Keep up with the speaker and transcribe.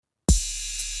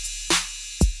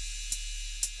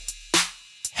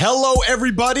Hello,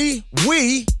 everybody.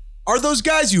 We are those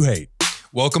guys you hate.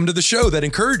 Welcome to the show that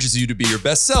encourages you to be your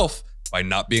best self by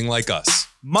not being like us.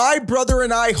 My brother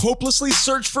and I hopelessly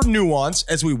search for nuance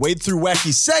as we wade through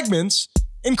wacky segments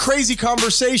and crazy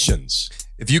conversations.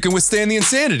 If you can withstand the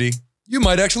insanity, you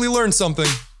might actually learn something.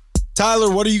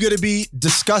 Tyler, what are you going to be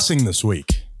discussing this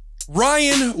week?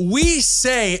 Ryan, we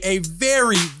say a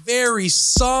very, very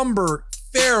somber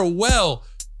farewell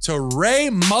to Ray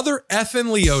Mother Effin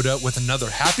Liotta with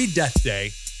another happy death day.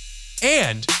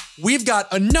 And we've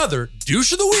got another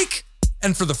douche of the week.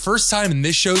 And for the first time in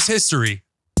this show's history,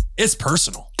 it's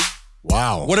personal.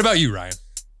 Wow. What about you, Ryan?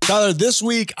 Tyler, this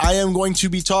week I am going to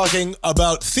be talking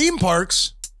about theme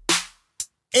parks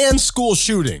and school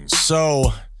shootings.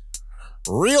 So,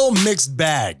 real mixed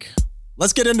bag.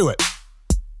 Let's get into it.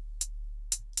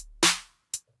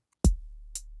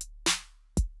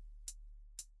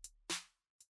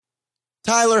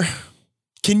 Tyler,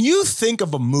 can you think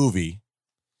of a movie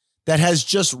that has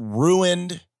just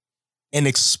ruined an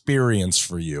experience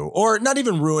for you? Or not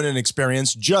even ruin an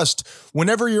experience, just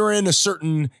whenever you're in a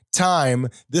certain time,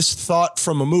 this thought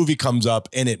from a movie comes up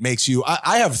and it makes you,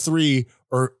 I have three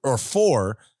or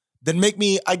four that make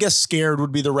me, I guess scared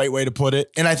would be the right way to put it.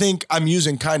 And I think I'm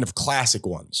using kind of classic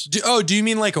ones. Do you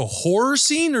mean like a horror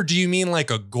scene or do you mean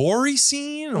like a gory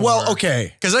scene? Or? Well,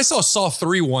 okay. Because I Saw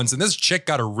 3 once and this chick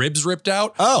got her ribs ripped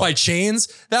out by chains.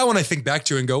 That one I think back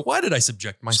to and go, why did I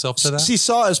subject myself to that? See,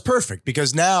 Saw is perfect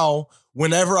because now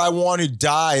whenever I want to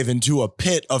dive into a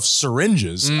pit of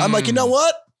syringes, I'm like, you know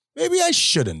what? Maybe I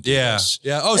shouldn't do this.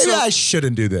 Yeah. Oh, maybe I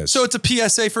shouldn't do this. So it's a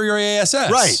PSA for your ASS.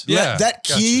 Right. Yeah. That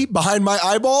key behind my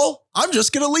eyeball, I'm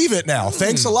just going to leave it now.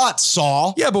 Thanks a lot,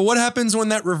 Saw. Yeah, but what happens when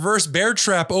that reverse bear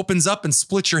trap opens up and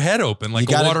splits your head open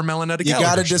like a watermelon at a Gallagher You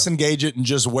got to show? disengage it and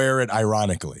just wear it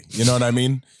ironically. You know what I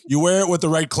mean? You wear it with the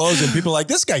right clothes and people are like,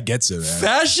 this guy gets it, man.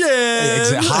 Fashion.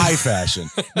 High fashion.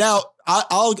 Now,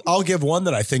 I'll give one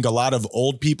that I think a lot of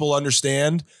old people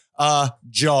understand.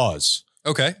 Jaws.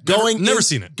 Okay. Never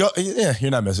seen it. Yeah, you're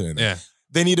not missing anything. Yeah.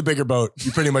 They need a bigger boat.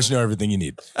 You pretty much know everything you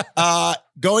need.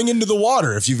 Going into the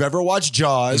water, if you've ever watched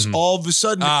Jaws, all of a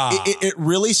sudden it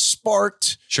really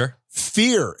sparked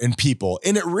fear in people.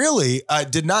 And it really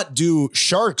did not do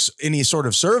sharks any sort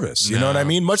of service. You know what I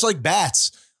mean? Much like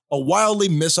bats, a wildly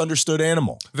misunderstood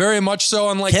animal. Very much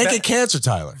so. Unlike Can't get cancer,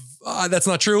 Tyler. That's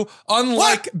not true.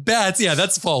 Unlike bats, yeah,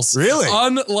 that's false. Really?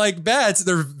 Unlike bats,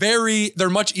 they're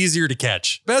much easier to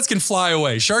catch. Bats can fly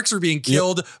away. Sharks are being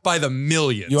killed by the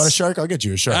millions. You want a shark? I'll get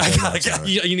you a shark. I got a guy.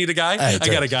 You need a guy? I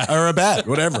got a guy. Or a bat,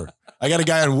 whatever. I got a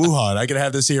guy in Wuhan. I can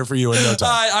have this here for you in no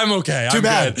time. I'm okay. Too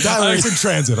bad. Tyler, it's in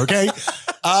transit, okay?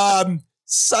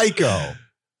 Psycho.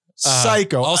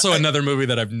 Psycho. Also another movie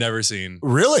that I've never seen.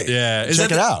 Really? Yeah.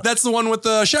 Check it out. That's the one with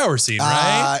the shower scene,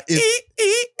 right?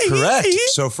 Correct.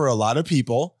 So for a lot of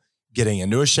people, getting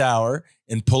into a shower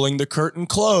and pulling the curtain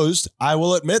closed, I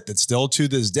will admit that still to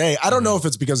this day, I don't know if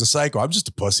it's because of Psycho. I'm just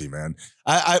a pussy, man.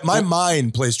 My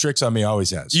mind plays tricks on me, always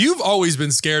has. You've always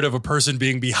been scared of a person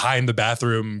being behind the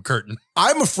bathroom curtain.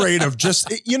 I'm afraid of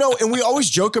just, and we always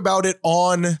joke about it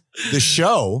on the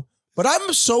show. But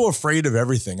I'm so afraid of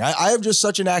everything. I have just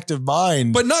such an active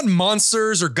mind. But not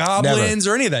monsters or goblins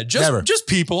or any of that. Just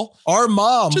people. Our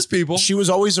mom, just people. She was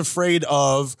always afraid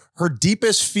of, her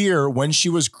deepest fear when she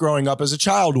was growing up as a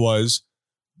child was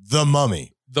the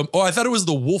mummy. I thought it was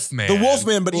the Wolfman. The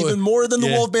Wolfman, but even more than the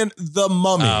Wolfman, the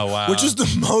mummy, which is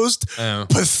the most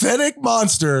pathetic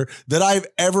monster that I've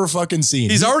ever fucking seen.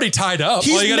 He's already tied up.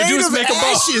 He's all you gotta do is make a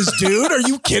ashes, dude. Are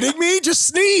you kidding me? Just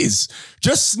sneeze.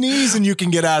 Just sneeze and you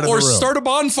can get out of the room. Or start a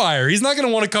bonfire. He's not going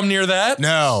to want to come near that.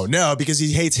 No, because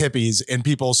he hates hippies and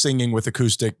people singing with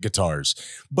acoustic guitars.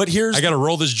 But I got to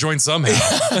roll this joint somehow.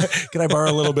 Can I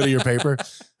borrow a little bit of your paper?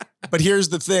 But here's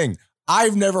the thing.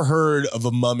 I've never heard of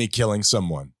a mummy killing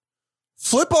someone.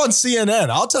 Flip on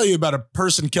CNN. I'll tell you about a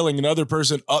person killing another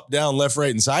person up, down, left, right,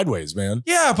 and sideways, man.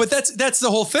 Yeah, but that's the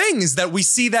whole thing is that we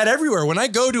see that everywhere. When I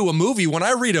go to a movie, when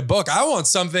I read a book, I want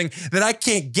something that I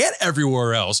can't get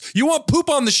everywhere else. You want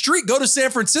poop on the street? Go to San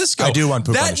Francisco. I do want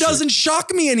poop on the street. That doesn't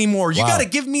shock me anymore. You got to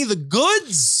give me the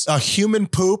goods. A human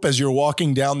poop as you're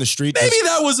walking down the street. Maybe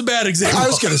that was a bad example. I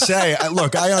was going to say,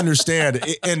 look, I understand.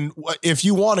 And if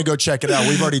you want to go check it out,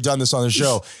 we've already done this on the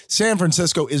show. San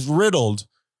Francisco is riddled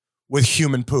with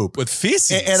human poop. With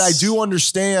feces. And I do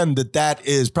understand that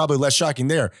is probably less shocking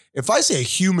there. If I say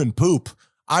human poop,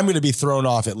 I'm going to be thrown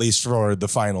off at least for the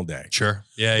final day. Sure.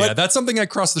 Yeah. That's something I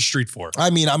cross the street for. I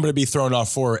mean, I'm going to be thrown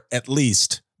off for at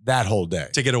least that whole day.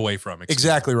 To get away from it.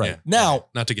 Exactly right. Now,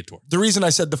 not to get toward. The reason I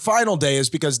said the final day is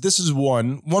because this is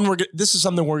this is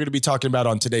something we're going to be talking about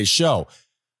on today's show.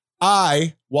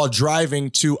 while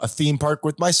driving to a theme park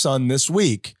with my son this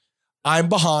week, I'm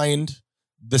behind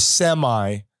the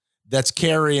semi that's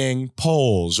carrying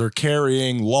poles or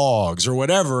carrying logs or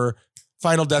whatever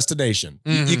Final Destination.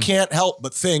 You can't help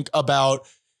but think about,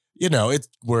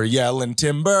 we're yelling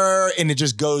timber and it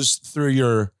just goes through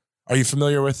your, are you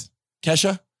familiar with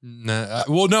Kesha? Nah,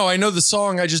 well, no, I know the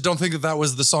song. I just don't think that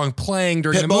was the song playing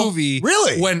during the Pitbull? movie.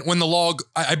 Really? When the log,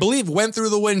 I believe, went through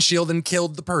the windshield and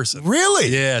killed the person. Really?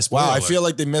 Yes. Wow, I feel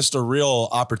like they missed a real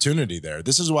opportunity there.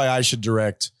 This is why I should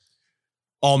direct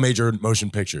all major motion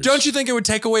pictures. Don't you think it would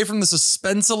take away from the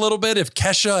suspense a little bit if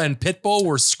Kesha and Pitbull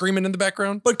were screaming in the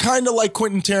background? But kind of like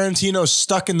Quentin Tarantino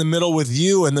stuck in the middle with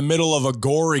you in the middle of a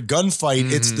gory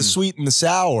gunfight. It's the sweet and the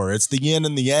sour. It's the yin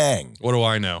and the yang. What do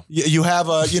I know? You have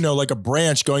like a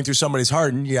branch going through somebody's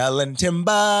heart and yelling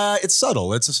timber. It's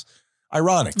subtle. It's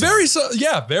ironic. Very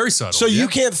subtle. So you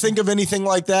can't think of anything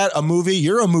like that? A movie?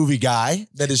 You're a movie guy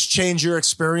that has changed your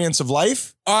experience of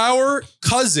life? Our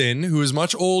cousin, who is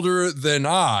much older than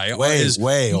I,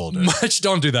 way older.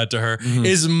 Don't do that to her.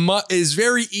 Is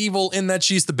very evil in that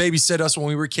she used to babysit us when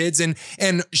we were kids, and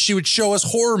she would show us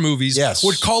horror movies. Yes.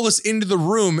 Would call us into the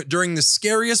room during the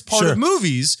scariest part of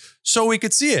movies so we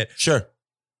could see it. Sure.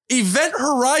 Event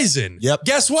Horizon. Yep.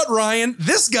 Guess what, Ryan?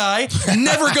 This guy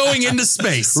never going into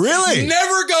space. Really?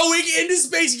 Never going into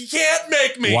space. You can't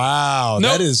make me. Wow.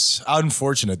 Nope. That is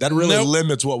unfortunate. That really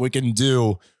limits what we can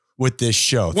do with this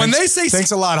show.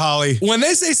 Thanks a lot, Holly. When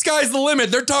they say sky's the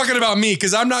limit, they're talking about me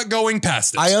because I'm not going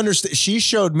past it. I understand. She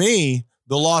showed me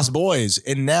The Lost Boys,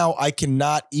 and now I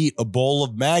cannot eat a bowl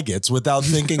of maggots without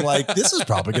thinking like, this is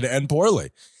probably going to end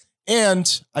poorly.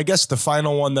 And I guess the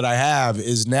final one that I have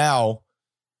is now,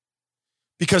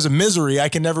 because of Misery, I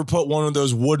can never put one of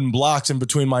those wooden blocks in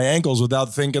between my ankles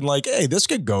without thinking like, hey, this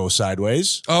could go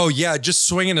sideways. Oh, yeah. Just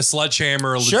swinging a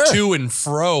sledgehammer to and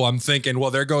fro. I'm thinking,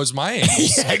 well, there goes my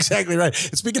ankles. Yeah, exactly right.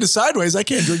 And speaking of sideways, I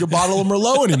can't drink a bottle of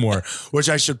Merlot anymore, which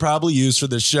I should probably use for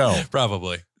this show.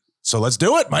 Probably. So let's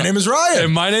do it. My name is Ryan.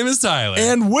 And my name is Tyler.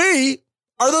 And we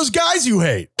are those guys you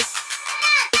hate.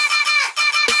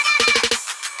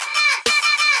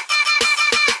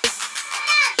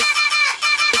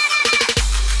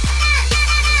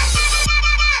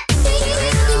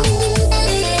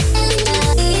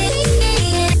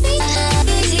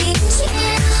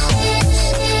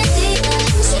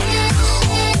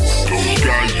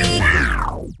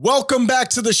 Welcome back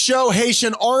to the show,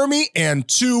 Haitian Army. And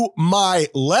to my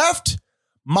left,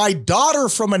 my daughter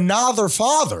from another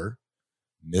father,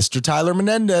 Mr. Tyler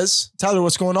Menendez. Tyler,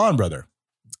 what's going on, brother?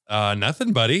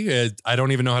 Nothing, buddy. I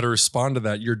don't even know how to respond to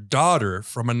that. Your daughter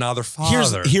from another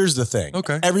father. Here's the thing.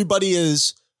 Okay. Everybody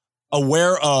is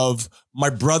aware of my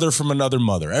brother from another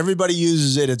mother. Everybody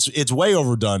uses it. It's way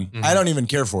overdone. I don't even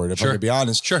care for it, if I'm going to be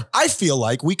honest. Sure. I feel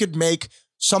like we could make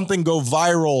something go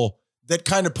viral that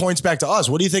kind of points back to us.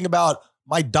 What do you think about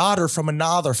my daughter from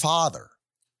another father?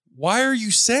 Why are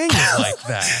you saying it like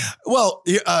that? Well,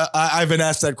 I've been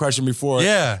asked that question before.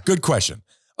 Yeah. Good question.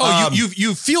 Oh,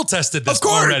 you field tested this of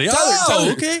course, already.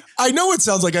 Tyler, Okay. I know it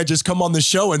sounds like I just come on the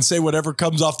show and say whatever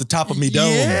comes off the top of me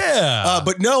dome. Yeah.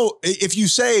 But no, if you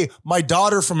say my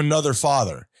daughter from another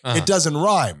father, it doesn't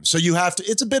rhyme. So you have to,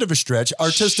 it's a bit of a stretch.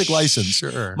 Artistic license.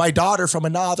 Sure. My daughter from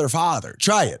another father.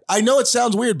 Try it. I know it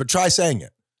sounds weird, but try saying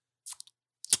it.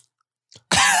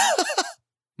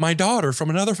 My daughter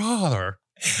from another father.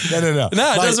 No. No, it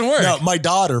doesn't work. No, my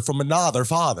daughter from another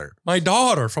father. My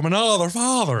daughter from another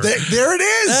father. There it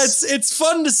is. It's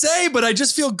fun to say, but I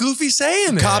just feel goofy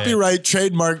saying it. Copyright,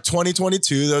 trademark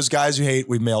 2022. Those guys you hate,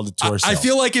 we mailed it to ourselves. I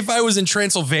feel like if I was in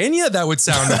Transylvania, that would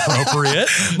sound appropriate.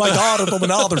 My daughter from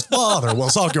another's father will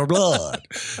suck your blood.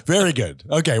 Very good.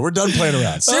 Okay, we're done playing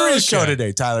around. Serious show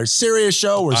today, Tyler. Serious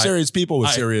show. We're serious people with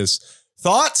serious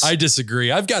thoughts. I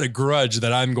disagree. I've got a grudge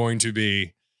that I'm going to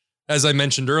be, as I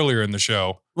mentioned earlier in the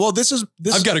show. Well,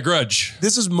 I've got a grudge.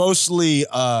 This is mostly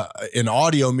an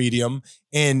audio medium,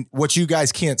 and what you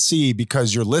guys can't see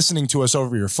because you're listening to us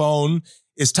over your phone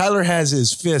is Tyler has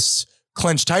his fists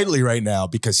clenched tightly right now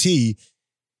because he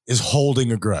is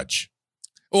holding a grudge.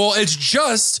 Well,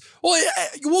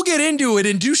 we'll get into it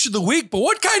in douche of the week, but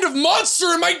what kind of monster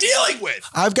am I dealing with?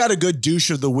 I've got a good douche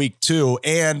of the week too,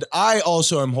 and I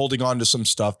also am holding on to some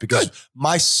stuff because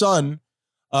my son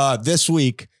this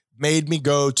week made me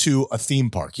go to a theme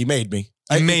park. He made me.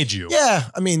 He made you. Yeah.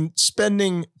 I mean,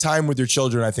 spending time with your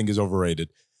children, I think, is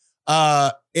overrated.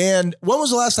 And when was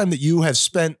the last time that you have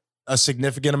spent a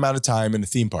significant amount of time in a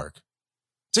theme park?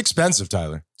 It's expensive,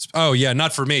 Tyler. Oh, yeah.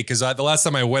 Not for me, because the last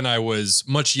time I went, I was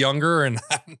much younger and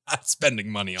I'm not spending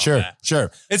money on that.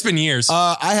 Sure. It's been years.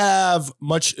 I have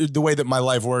the way that my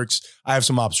life works, I have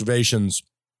some observations.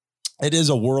 it is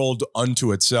a world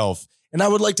unto itself. And I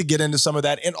would like to get into some of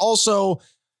that. And also,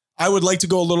 I would like to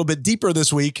go a little bit deeper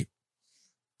this week.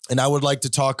 And I would like to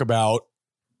talk about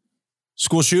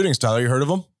school shootings. Tyler, you heard of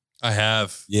them? I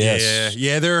have. Yes.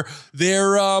 Yeah.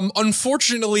 They're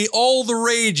unfortunately all the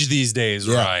rage these days,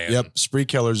 Ryan. Yep. Spree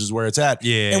killers is where it's at.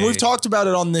 Yeah. And we've talked about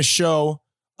it on this show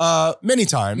many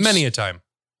times. Many a time.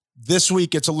 This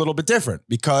week, it's a little bit different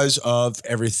because of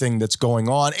everything that's going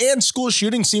on. And school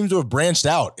shootings seem to have branched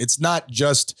out. It's not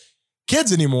just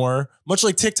kids anymore, much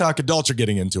like TikTok, adults are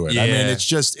getting into it. Yeah. I mean, it's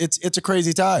just, it's a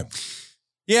crazy time.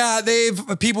 Yeah,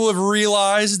 people have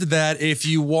realized that if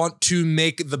you want to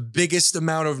make the biggest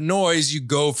amount of noise, you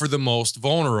go for the most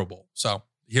vulnerable. So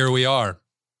here we are.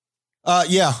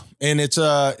 Yeah, and it's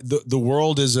the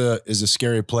world is a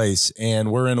scary place,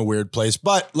 and we're in a weird place.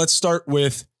 But let's start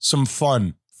with some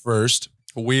fun first.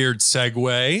 Weird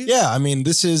segue. Yeah, I mean,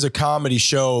 this is a comedy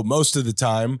show most of the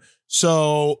time.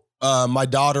 So my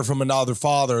daughter from another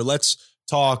father, let's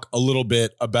talk a little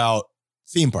bit about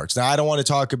theme parks. Now, I don't want to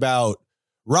talk about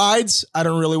rides. I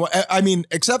don't really want, I mean,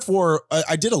 except for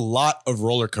I did a lot of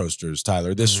roller coasters,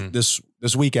 Tyler, this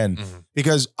weekend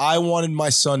because I wanted my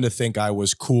son to think I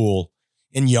was cool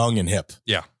and young and hip.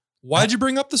 Yeah. Why'd you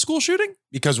bring up the school shooting?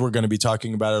 Because we're going to be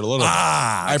talking about it a little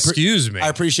bit. Excuse me. I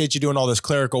appreciate you doing all this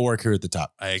clerical work here at the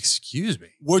top. Excuse me.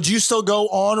 Would you still go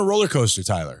on a roller coaster,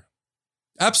 Tyler?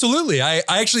 Absolutely. I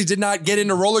actually did not get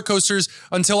into roller coasters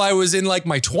until I was in like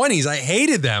my 20s. I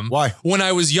hated them. Why? When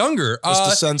I was younger.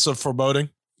 Just a sense of foreboding?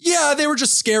 Yeah, they were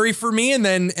just scary for me. And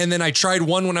then I tried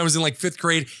one when I was in like 5th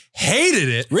grade. Hated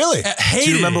it. Really? Hated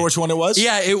Do you remember it. which one it was?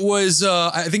 Yeah, it was,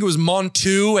 I think it was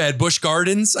Montu at Busch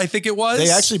Gardens, I think it was. They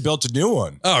actually built a new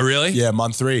one. Oh, really? Yeah,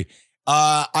 Month 3.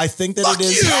 I think that Fuck it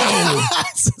is. you!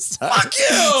 Fuck you!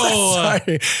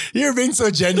 Sorry. You're being so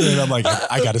genuine. I'm like,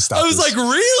 I got to stop. I was this. like,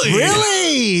 really?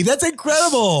 Really? That's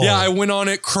incredible. Yeah, I went on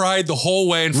it, cried the whole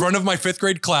way in front of my 5th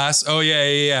grade class. Oh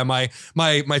yeah. My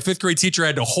 5th grade teacher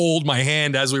had to hold my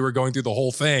hand as we were going through the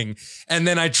whole thing. And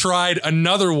then I tried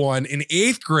another one in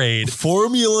 8th grade.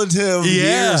 Formulative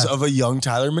years of a young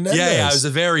Tyler Menendez. Yeah, I was a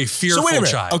very fearful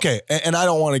child. Okay, and I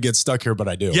don't want to get stuck here, but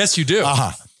I do. Yes, you do.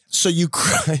 So you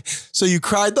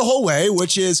cried the whole way,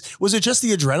 was it just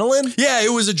the adrenaline? Yeah, it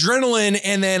was adrenaline.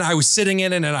 And then I was sitting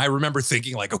in it and I remember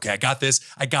thinking like, okay, I got this.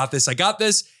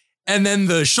 And then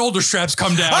the shoulder straps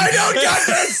come down. I don't got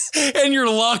this. And you're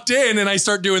locked in. And I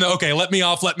start doing okay, let me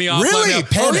off. Really?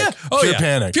 Panic. Pure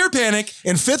panic. Pure panic.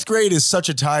 And 5th grade is such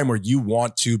a time where you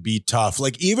want to be tough.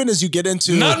 Like even as you get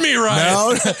into Not me,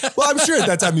 Ryan. No. Well, I'm sure at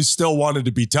that time you still wanted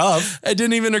to be tough. It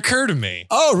didn't even occur to me.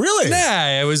 Oh, really? Nah,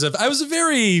 I was a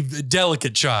very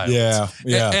delicate child. Yeah.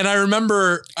 And I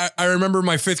remember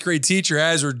my 5th grade teacher,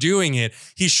 as we're doing it,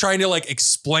 he's trying to like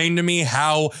explain to me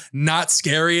how not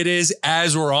scary it is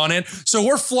as we're on it. So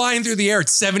we're flying through the air at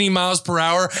 70 miles per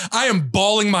hour. I am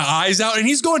bawling my eyes out and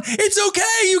he's going, it's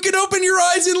okay. You can open your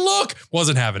eyes and look.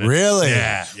 Wasn't having it. Really?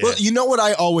 Yeah. Well, you know what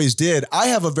I always did? I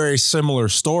have a very similar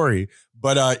story,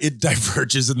 but it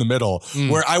diverges in the middle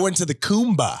where I went to the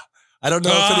Kumba. I don't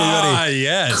know if anybody.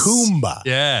 Yes. Kumba.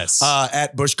 Yes.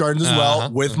 At Busch Gardens as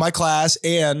well with my class.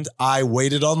 And I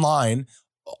waited online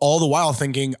all the while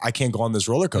thinking I can't go on this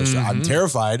roller coaster. I'm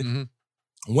terrified.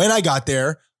 When I got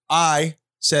there, I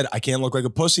said, I can't look like a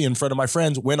pussy in front of my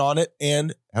friends, went on it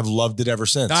and have loved it ever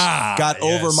since. Got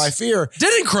over my fear.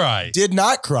 Didn't cry. Did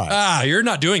not cry. You're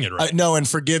not doing it right. No, and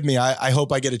forgive me. I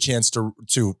hope I get a chance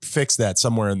to fix that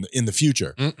somewhere in the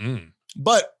future.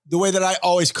 But the way that I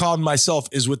always calm myself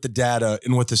is with the data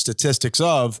and with the statistics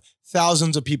of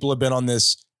thousands of people have been on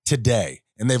this today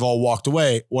and they've all walked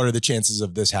away. What are the chances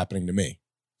of this happening to me?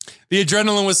 The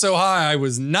adrenaline was so high, I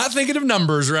was not thinking of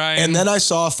numbers, Ryan. And then I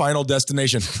saw Final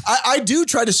Destination. I do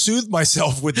try to soothe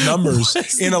myself with numbers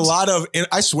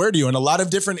I swear to you, in a lot of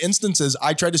different instances,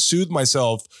 I try to soothe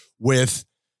myself with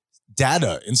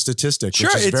data and statistics,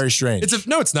 which is very strange.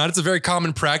 It's not. It's a very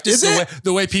common practice. Is it?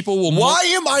 The way people will. Why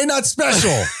am I not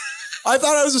special? I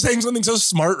thought I was just saying something so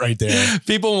smart right there.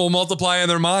 People will multiply in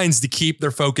their minds to keep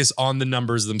their focus on the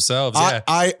numbers themselves. Yeah.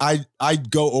 I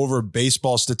go over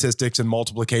baseball statistics and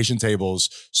multiplication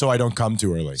tables so I don't come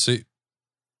too early. So,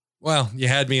 well, you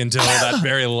had me until that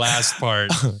very last part.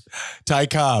 Ty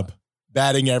Cobb,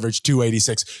 batting average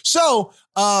 286. So,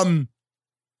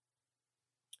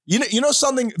 you know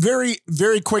something very,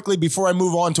 very quickly before I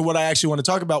move on to what I actually want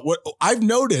to talk about, what I've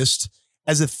noticed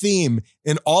as a theme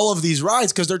in all of these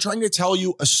rides, because they're trying to tell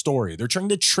you a story. They're trying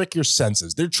to trick your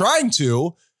senses. They're trying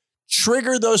to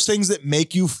trigger those things that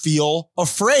make you feel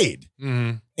afraid.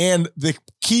 And the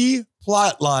key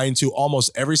plot line to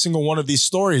almost every single one of these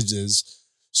stories is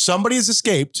somebody has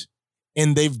escaped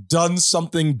and they've done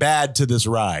something bad to this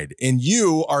ride, and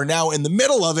you are now in the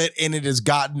middle of it, and it has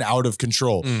gotten out of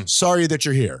control. Sorry that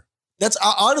you're here. That's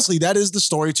honestly, that is the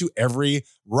story to every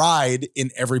ride in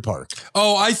every park.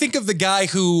 Oh, I think of the guy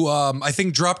who I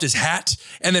think dropped his hat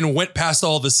and then went past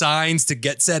all the signs to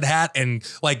get said hat and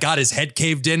like got his head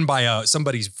caved in by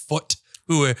somebody's foot.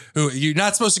 Who you're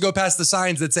not supposed to go past the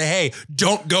signs that say, hey,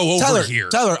 don't go over here.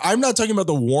 Tyler, I'm not talking about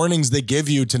the warnings they give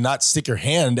you to not stick your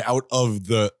hand out of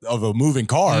a moving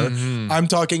car. I'm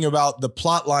talking about the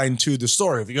plot line to the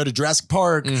story. If you go to Jurassic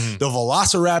Park, the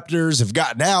Velociraptors have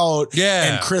gotten out.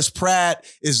 Yeah. And Chris Pratt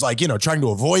is like, trying to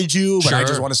avoid you, but I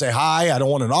just want to say hi. I don't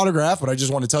want an autograph, but I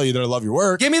just want to tell you that I love your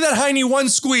work. Give me that Heine one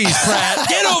squeeze, Pratt.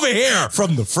 Get over here.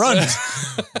 From the front.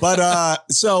 But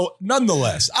so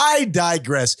nonetheless, I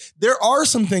digress. There are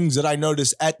some things that I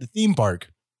noticed at the theme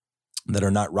park that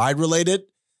are not ride related,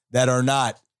 that are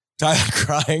not Tyler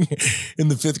crying in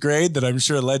the 5th grade, that I'm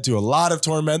sure led to a lot of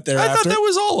torment thereafter. I thought that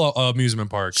was all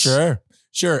amusement parks.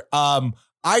 Sure.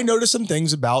 I noticed some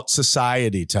things about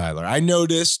society, Tyler. I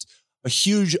noticed a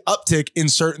huge uptick in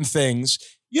certain things,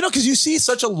 because you see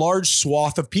such a large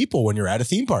swath of people when you're at a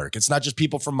theme park. It's not just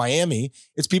people from Miami.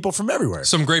 It's people from everywhere.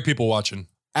 Some great people watching.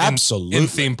 Absolutely. In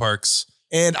theme parks.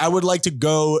 And I would like to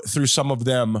go through some of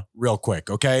them real quick,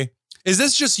 okay? Is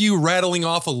this just you rattling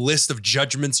off a list of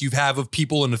judgments you have of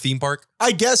people in a theme park?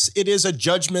 I guess it is a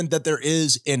judgment that there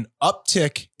is an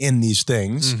uptick in these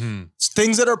things. It's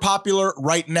things that are popular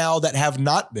right now that have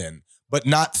not been, but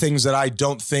not things that I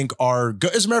don't think are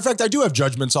good. As a matter of fact, I do have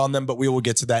judgments on them, but we will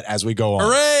get to that as we go on.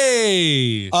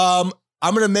 Hooray! I'm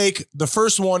going to make the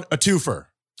first one a twofer.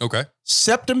 Okay.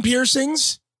 Septum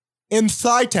piercings and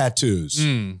thigh tattoos.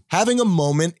 Having a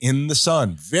moment in the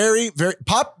sun. Very, very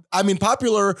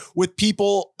popular with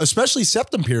people, especially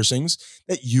septum piercings,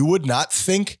 that you would not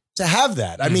think to have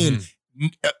that. I mean,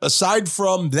 aside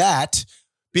from that,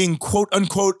 being quote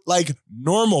unquote like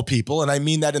normal people, and I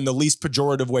mean that in the least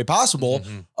pejorative way possible,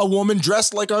 a woman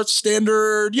dressed like a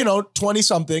standard, 20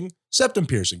 something septum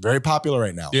piercing, very popular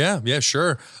right now. Yeah,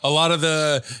 sure. A lot of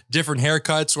the different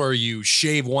haircuts where you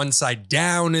shave one side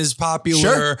down is popular.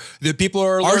 Sure. The people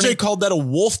are learning. RJ called that a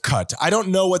wolf cut. I don't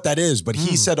know what that is, but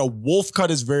he said a wolf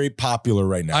cut is very popular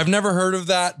right now. I've never heard of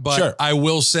that, but I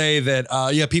will say that,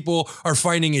 people are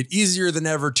finding it easier than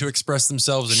ever to express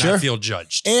themselves and not feel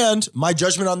judged. And my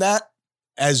judgment on that,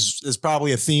 as is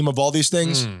probably a theme of all these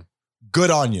things,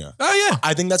 good on you. Oh, yeah.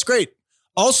 I think that's great.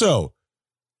 Also,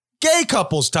 gay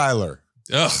couples, Tyler.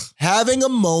 Ugh. Having a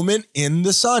moment in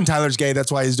the sun. Tyler's gay.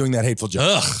 That's why he's doing that hateful joke.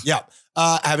 Ugh. Yeah.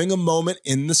 Having a moment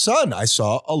in the sun. I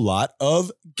saw a lot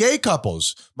of gay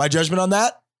couples. My judgment on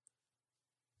that?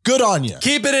 Good on you.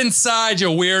 Keep it inside, you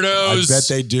weirdos. I bet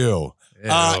they do.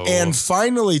 And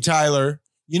finally, Tyler,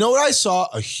 you know what I saw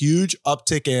a huge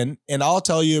uptick in? And I'll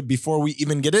tell you before we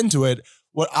even get into it,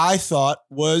 what I thought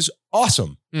was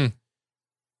awesome.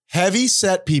 Heavy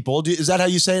set people. Is that how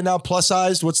you say it now? Plus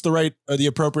sized? What's the right or the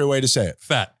appropriate way to say it?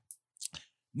 Fat.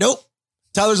 Nope.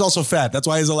 Tyler's also fat. That's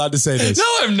why he's allowed to say this. No,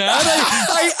 I'm not.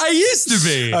 I used to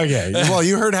be. Okay. Well,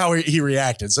 you heard how he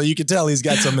reacted, so you can tell he's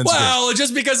got some insecurity. Well,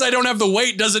 just because I don't have the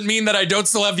weight doesn't mean that I don't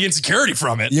still have the insecurity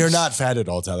from it. You're not fat at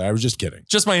all, Tyler. I was just kidding.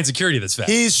 Just my insecurity that's fat.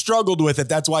 He's struggled with it.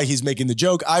 That's why he's making the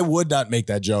joke. I would not make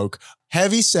that joke.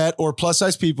 Heavy set or plus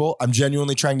size people, I'm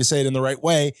genuinely trying to say it in the right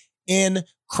way, in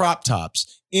crop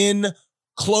tops, in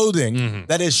clothing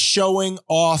that is showing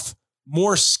off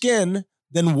more skin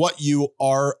than what you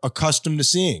are accustomed to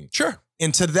seeing. Sure.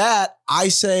 And to that, I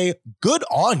say, good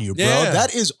on you, bro. Yeah.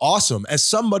 That is awesome. As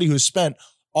somebody who's spent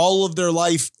all of their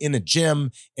life in a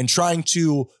gym and trying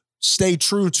to stay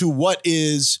true to what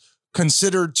is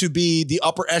considered to be the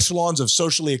upper echelons of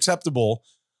socially acceptable,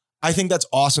 I think that's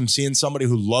awesome, seeing somebody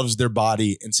who loves their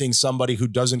body and seeing somebody who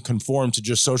doesn't conform to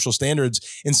just social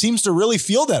standards and seems to really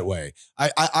feel that way.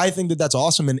 I think that that's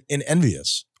awesome and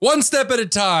envious. One step at a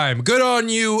time. Good on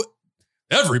you,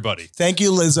 everybody. Thank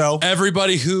you, Lizzo.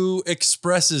 Everybody who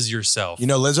expresses yourself. You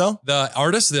know Lizzo? The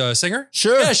artist, the singer?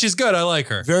 Sure. Yeah, she's good. I like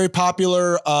her. Very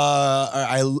popular.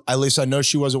 At least I know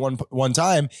she was at one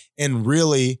time. And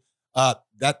really,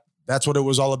 that's what it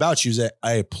was all about. She was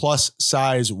a plus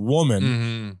size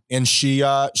woman, and she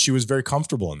was very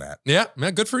comfortable in that. Yeah,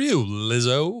 good for you,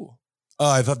 Lizzo.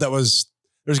 I thought there's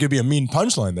going to be a mean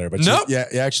punchline there, but nope. you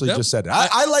actually just said it.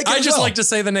 I like it. I just like to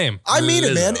say the name. I mean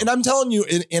Lizzo. it, man. And I'm telling you,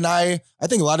 and I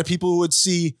think a lot of people who would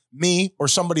see me or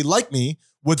somebody like me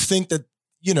would think that,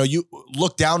 you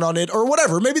look down on it or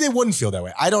whatever. Maybe they wouldn't feel that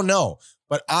way. I don't know.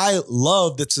 But I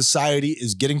love that society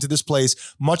is getting to this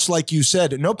place, much like you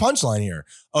said, no punchline here,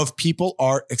 of people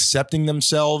are accepting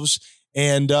themselves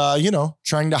and,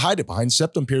 trying to hide it behind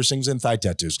septum piercings and thigh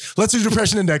tattoos. Let's do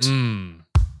Depression Index.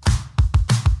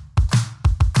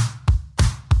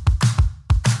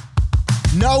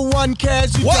 No one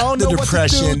cares. You what don't the know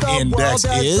Depression what to do. Index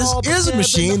is a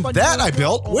machine that I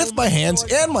built with my hands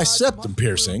and my septum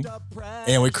piercing.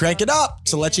 And we crank it up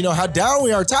to let you know how down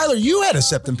we are. Tyler, you had a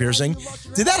septum piercing.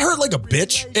 Did that hurt like a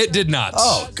bitch? It did not.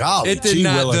 Oh, golly. It did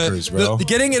not. Bro.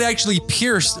 Getting it actually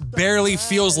pierced barely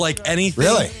feels like anything.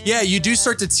 Really? Yeah, you do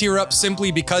start to tear up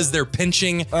simply because they're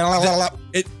pinching.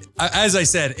 As I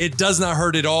said, it does not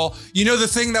hurt at all. You know the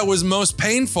thing that was most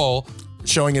painful?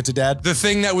 Showing it to dad? The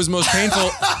thing that was most painful,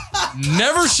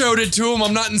 never showed it to him.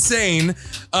 I'm not insane.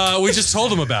 We just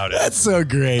told him about it. That's so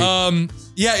great.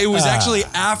 Yeah, it was actually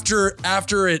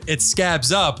after it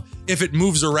scabs up, if it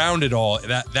moves around at all,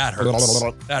 that hurts.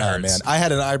 That hurts. Man, I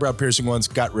had an eyebrow piercing once,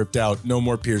 got ripped out. No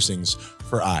more piercings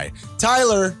for eye.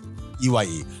 Tyler,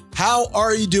 EYE, how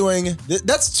are you doing?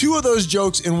 That's two of those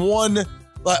jokes in one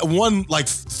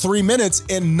 3 minutes,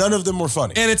 and none of them were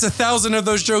funny. And it's 1,000 of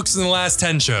those jokes in the last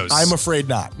 10 shows. I'm afraid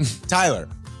not. Tyler,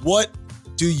 what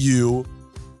do you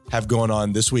have going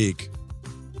on this week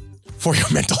for your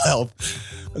mental health?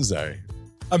 I'm sorry.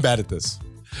 I'm bad at this.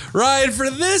 Ryan, for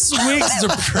this week's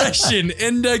Depression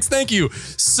Index, thank you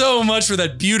so much for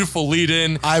that beautiful lead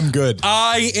in. I'm good.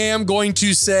 I am going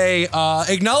to say,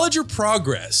 acknowledge your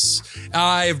progress.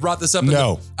 I've brought this up.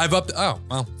 I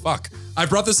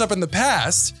brought this up in the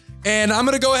past, and I'm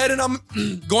going to go ahead and I'm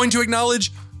going to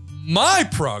acknowledge my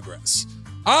progress.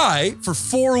 I, for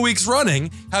 4 weeks running,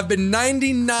 have been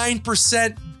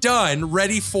 99% done,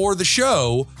 ready for the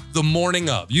show the morning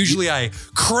of. Usually I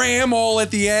cram all at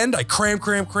the end. I cram.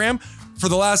 For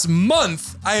the last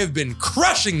month, I have been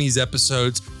crushing these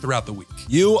episodes throughout the week.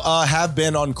 You have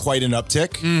been on quite an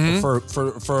uptick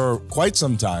for quite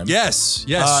some time. Yes.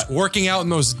 Working out in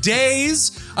those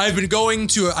days. I've gone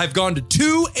to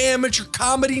 2 amateur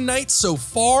comedy nights so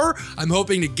far. I'm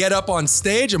hoping to get up on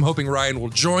stage. I'm hoping Ryan will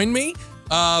join me.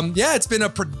 It's been a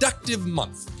productive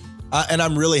month. And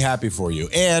I'm really happy for you.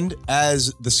 And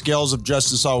as the scales of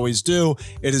justice always do,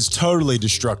 it has totally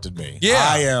destructed me.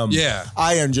 Yeah.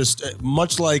 I am just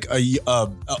much like a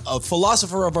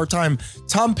philosopher of our time,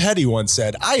 Tom Petty once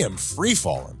said, I am free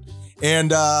falling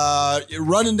and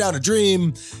running down a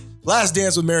dream. Last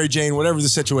Dance with Mary Jane, whatever the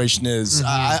situation is,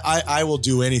 I will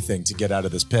do anything to get out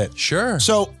of this pit. Sure.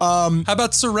 So, how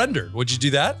about Surrender? Would you do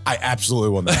that? I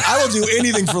absolutely will not. I will do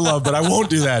anything for love, but I won't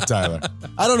do that, Tyler.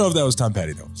 I don't know if that was Tom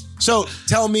Petty though. So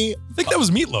tell me. I think that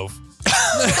was Meatloaf.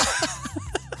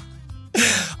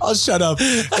 I'll shut up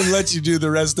and let you do the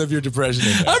rest of your Depression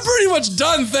Index. I'm pretty much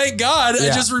done, thank God.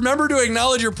 Yeah. Just remember to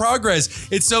acknowledge your progress.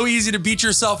 It's so easy to beat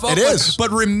yourself up. It is.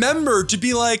 But remember to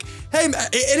be like, hey, and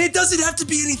it doesn't have to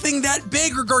be anything that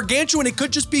big or gargantuan. It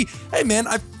could just be, hey, man,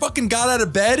 I fucking got out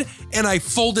of bed and I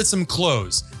folded some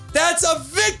clothes. That's a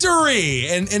victory.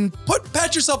 And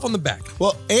pat yourself on the back.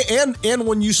 Well, and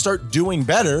when you start doing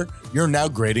better, you're now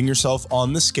grading yourself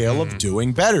on the scale of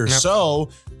doing better. Yep. So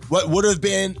what would have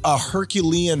been a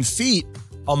Herculean feat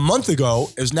a month ago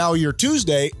is now your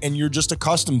Tuesday, and you're just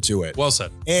accustomed to it. Well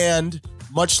said. And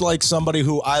much like somebody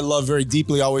who I love very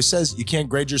deeply always says, you can't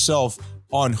grade yourself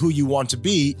on who you want to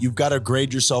be. You've got to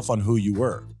grade yourself on who you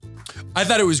were. I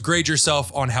thought it was grade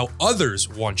yourself on how others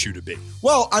want you to be.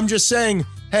 Well, I'm just saying,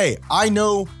 hey, I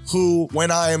know who,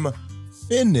 when I'm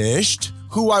finished,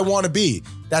 who I want to be.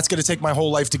 That's going to take my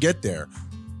whole life to get there.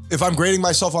 If I'm grading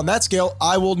myself on that scale,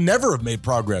 I will never have made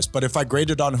progress. But if I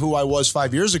graded on who I was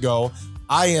 5 years ago,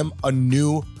 I am a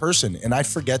new person. And I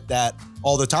forget that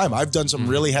all the time. I've done some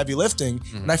really heavy lifting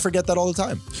and I forget that all the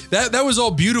time. That was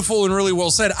all beautiful and really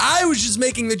well said. I was just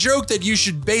making the joke that you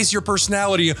should base your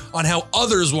personality on how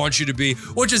others want you to be,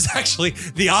 which is actually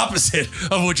the opposite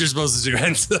of what you're supposed to do.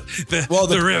 Hence the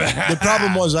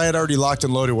problem was I had already locked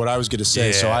and loaded what I was going to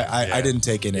say. So I didn't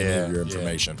take in any of your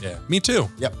information. Yeah, me too.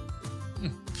 Yep.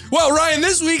 Well, Ryan,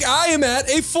 this week I am at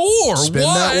a 4. Spin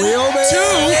that wheel, man. 2,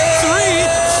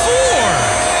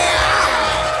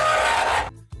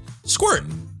 3, 4. Squirt.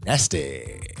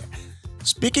 Nasty.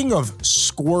 Speaking of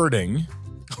squirting.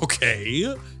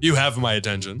 Okay, you have my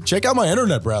attention. Check out my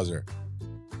internet browser.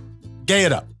 Gay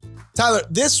it up. Tyler,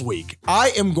 this week,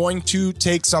 I am going to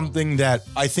take something that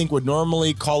I think would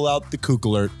normally call out the kook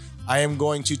alert. I am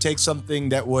going to take something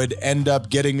that would end up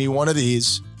getting me one of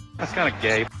these. That's kind of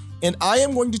gay. And I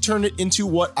am going to turn it into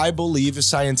what I believe is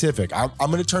scientific. I'm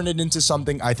going to turn it into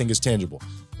something I think is tangible.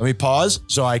 Let me pause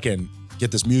so I can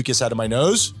get this mucus out of my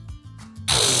nose.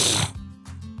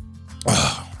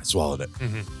 Oh, I swallowed it.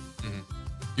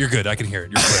 You're good. I can hear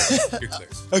it. You're clear. You're clear.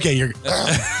 Okay, you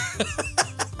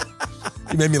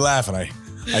made me laugh and I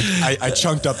I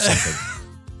chunked up something.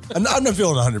 I'm not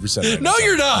feeling 100% right No, now.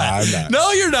 you're not. I'm not.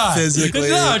 No, you're not. Physically,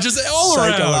 no, just all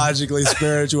around. psychologically,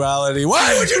 spirituality.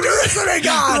 Why would you do this to me,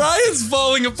 God? Ryan's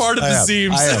falling apart at the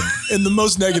seams. I am, in the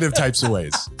most negative types of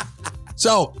ways.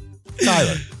 So,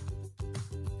 Tyler.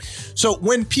 So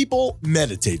when people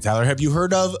meditate, Tyler, have you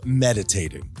heard of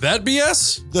meditating? That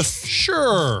BS?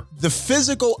 Sure. The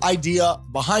physical idea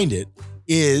behind it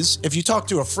is, if you talk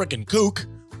to a frickin' kook,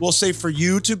 we'll say for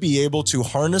you to be able to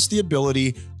harness the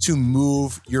ability to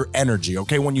move your energy,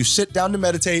 okay? When you sit down to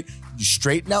meditate, you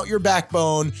straighten out your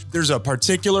backbone. There's a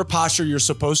particular posture you're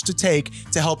supposed to take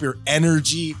to help your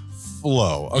energy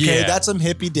flow, okay? Yeah. That's some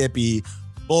hippy-dippy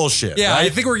bullshit, Yeah, right? I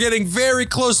think we're getting very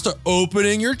close to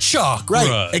opening your chakras.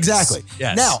 Right, exactly.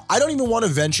 Yes. Now, I don't even want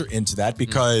to venture into that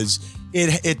because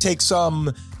it takes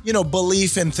some,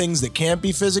 belief in things that can't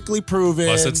be physically proven.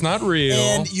 Plus, it's not real.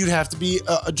 And you'd have to be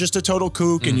just a total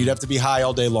kook and you'd have to be high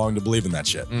all day long to believe in that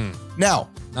shit. Now,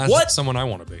 Not someone I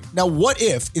want to be. Now, what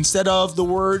if instead of the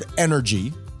word energy,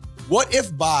 what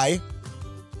if by,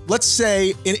 let's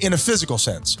say in a physical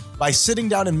sense, by sitting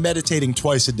down and meditating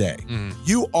twice a day,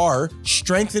 you are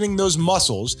strengthening those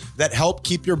muscles that help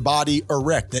keep your body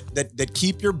erect, that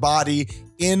keep your body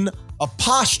in a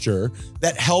posture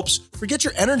that helps, forget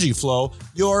your energy flow,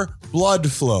 your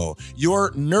blood flow,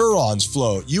 your neurons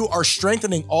flow. You are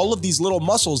strengthening all of these little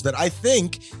muscles that I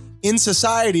think in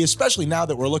society, especially now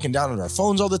that we're looking down at our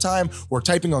phones all the time, we're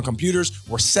typing on computers,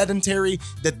 we're sedentary,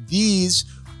 that these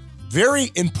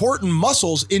very important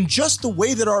muscles in just the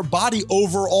way that our body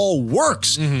overall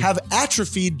works have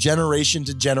atrophied generation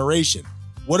to generation.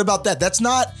 What about that? That's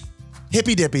not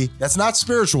hippy dippy. That's not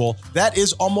spiritual. That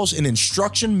is almost an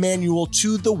instruction manual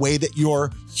to the way that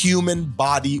your human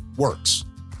body works.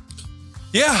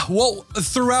 Yeah, well,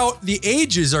 throughout the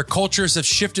ages, our cultures have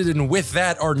shifted, and with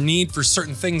that, our need for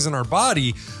certain things in our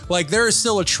body. Like there is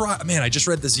still a tribe. Man, I just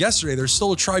read this yesterday. There's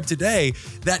still a tribe today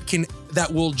that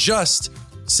will just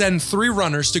send 3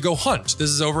 runners to go hunt. This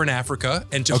is over in Africa,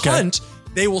 and to hunt,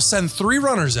 they will send 3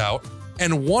 runners out,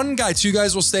 and 2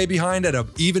 guys will stay behind at an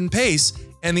even pace,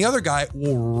 and the other guy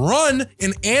will run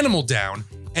an animal down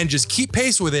and just keep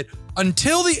pace with it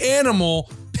until the animal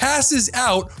passes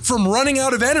out from running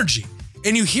out of energy.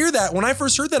 And you hear that, when I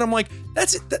first heard that, I'm like,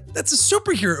 that's a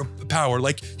superhero power.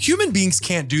 Like human beings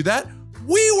can't do that.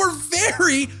 We were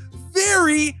very,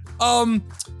 very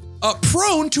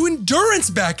prone to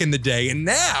endurance back in the day. And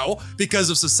now,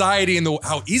 because of society and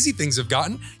how easy things have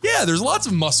gotten, yeah, there's lots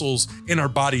of muscles in our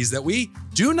bodies that we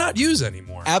do not use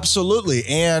anymore. Absolutely.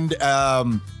 And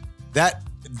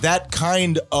that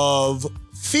kind of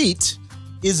feat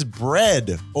is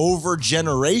bred over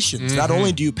generations. Not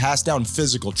only do you pass down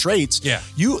physical traits,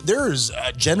 there's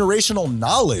generational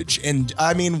knowledge. And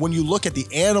I mean, when you look at the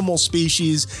animal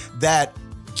species that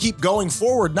keep going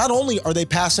forward, not only are they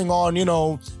passing on,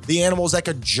 the animals that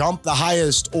could jump the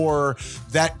highest or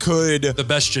that could... The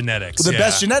best genetics.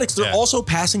 Best genetics. They're also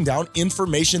passing down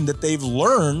information that they've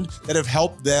learned that have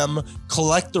helped them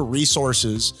collect the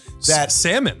resources that...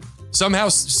 Salmon. Somehow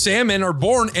salmon are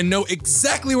born and know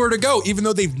exactly where to go, even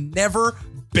though they've never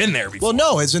been there before. Well,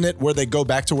 no, isn't it where they go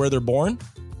back to where they're born?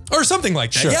 Or something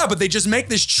like that. Sure. Yeah, but they just make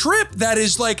this trip that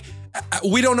is like,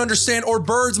 we don't understand. Or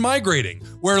birds migrating,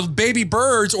 where baby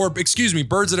birds, birds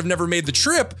that have never made the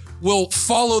trip will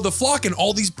follow the flock, and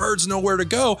all these birds know where to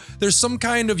go. There's some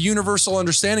kind of universal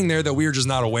understanding there that we are just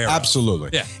not aware of. Absolutely.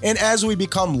 Yeah. And as we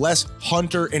become less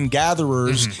hunter and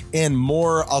gatherers and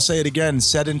more, I'll say it again,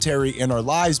 sedentary in our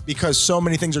lives, because so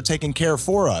many things are taken care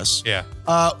for us. Yeah.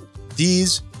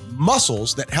 These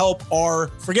muscles that help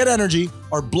forget energy,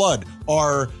 our blood,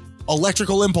 our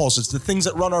electrical impulses, the things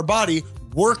that run our body,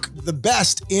 work the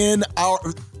best in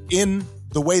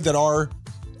the way that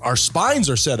our spines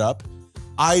are set up.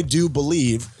 I do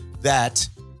believe that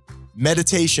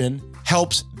meditation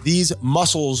helps these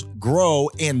muscles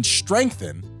grow and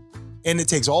strengthen, and it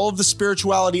takes all of the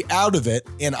spirituality out of it.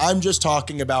 And I'm just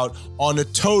talking about on a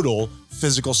total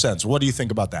physical sense. What do you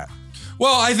think about that?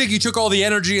 Well, I think you took all the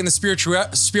energy and the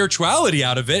spirituality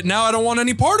out of it. Now I don't want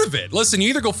any part of it. Listen, you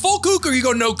either go full kook or you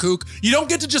go no kook. You don't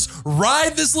get to just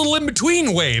ride this little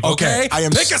in-between wave, okay?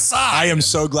 Pick a side. I am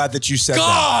so glad that you said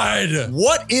God! that.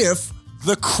 What if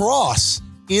the cross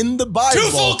in the Bible... Too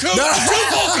full kook! Too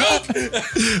full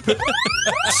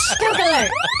kook!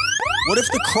 What if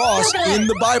the cross in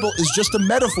the Bible is just a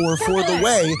metaphor for the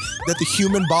way that the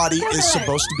human body is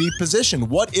supposed to be positioned?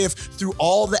 What if through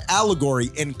all the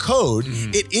allegory and code,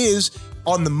 it is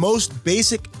on the most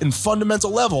basic and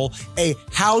fundamental level, a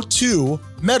how-to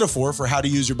metaphor for how to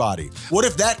use your body. What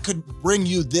if that could bring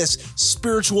you this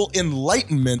spiritual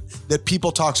enlightenment that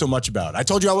people talk so much about? I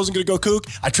told you I wasn't going to go kook.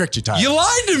 I tricked you, Tyler. You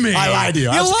lied to me. I lied to you.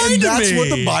 And that's what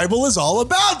the Bible is all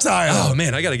about, Tyler. Oh,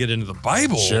 man, I got to get into the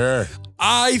Bible. Sure.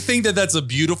 I think that that's a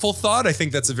beautiful thought. I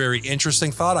think that's a very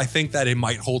interesting thought. I think that it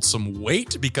might hold some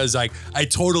weight because I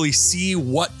totally see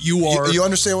what you are. You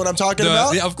understand what I'm talking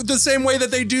about? The same way that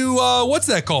they do, what's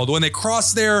that called? When they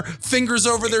cross their fingers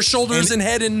over their shoulders and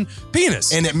head and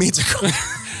penis. And it means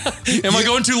Am I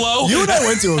going too low? You and I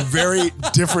went to a very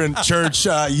different church.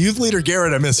 Youth leader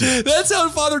Garrett, I miss you. That's how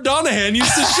Father Donahan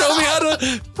used to show me how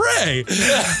to pray.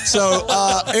 So,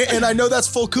 and I know that's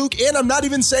full kook, and I'm not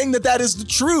even saying that that is the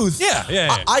truth.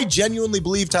 Yeah. I genuinely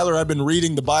believe, Tyler, I've been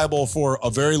reading the Bible for a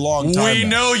very long time. We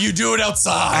know you do it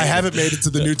outside. I haven't made it to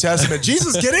the New Testament.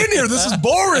 Jesus, get in here. This is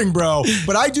boring, bro.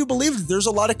 But I do believe that there's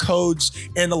a lot of codes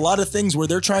and a lot of things where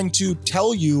they're trying to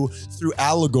tell you through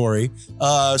allegory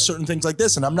certain things like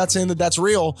this. And I'm not saying that that's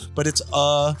real, but it's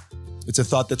a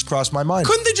thought that's crossed my mind.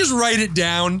 Couldn't they just write it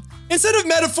down? Instead of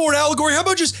metaphor and allegory, how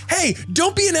about just, hey,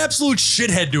 don't be an absolute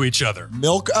shithead to each other.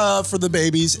 Milk for the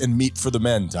babies and meat for the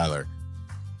men, Tyler.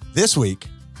 This week,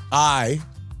 I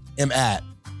am at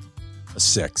a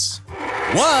 6. 1, 2,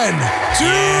 3, 4,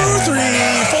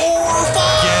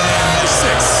 5,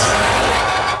 6.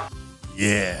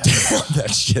 Yeah. Damn,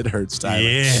 that shit hurts, Tyler.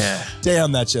 Yeah.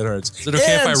 Damn, that shit hurts. Is it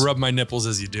okay if I rub my nipples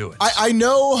as you do it? I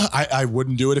know I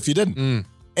wouldn't do it if you didn't.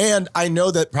 And I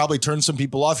know that probably turns some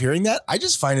people off hearing that. I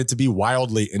just find it to be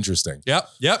wildly interesting.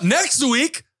 Yep. Next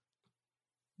week,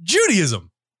 Judaism.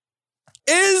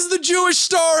 Is the Jewish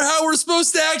star how we're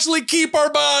supposed to actually keep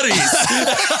our bodies?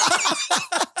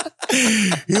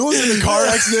 He was in a car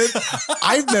accident.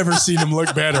 I've never seen him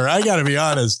look better. I got to be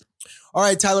honest. All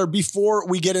right, Tyler, before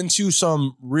we get into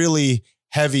some really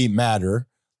heavy matter,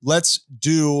 let's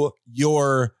do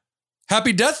your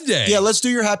Happy Death Day. Yeah, let's do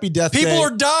your Happy Death Day. People are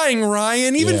dying,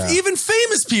 Ryan. Even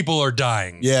famous people are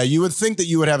dying. Yeah, you would think that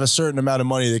you would have a certain amount of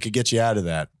money that could get you out of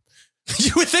that.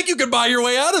 You would think you could buy your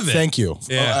way out of it. Thank you.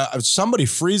 Yeah. Somebody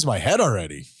freeze my head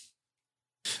already.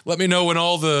 Let me know when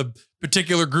all the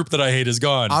particular group that I hate is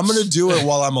gone. I'm going to do it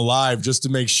while I'm alive just to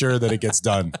make sure that it gets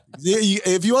done.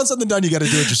 If you want something done, you got to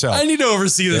do it yourself. I need to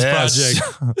oversee this project.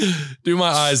 Do my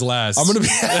eyes last. I'm going to be...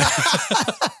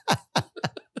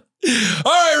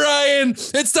 All right, Ryan,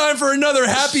 it's time for another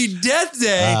Happy Death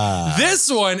Day.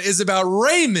 This one is about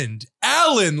Raymond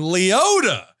Allen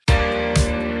Liotta.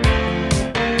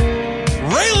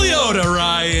 Ray Liotta,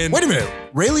 Ryan. Wait a minute.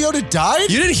 Ray Liotta died?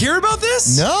 You didn't hear about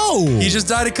this? No. He just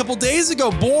died a couple days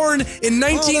ago, born in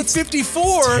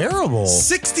 1954. Terrible.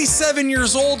 67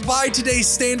 years old by today's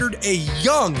standard, a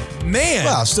young man.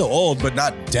 Well, still old, but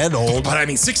not dead old. But I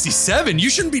mean, 67, you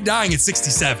shouldn't be dying at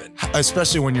 67.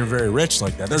 Especially when you're very rich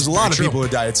like that. There's a lot of people who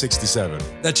die at 67.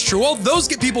 That's true. Well, those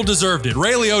people deserved it.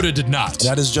 Ray Liotta did not.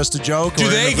 That is just a joke.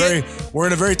 We're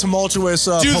in a very tumultuous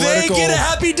Do political... they get a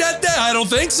Happy Death Day? I don't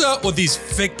think so. With these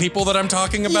fake people that I'm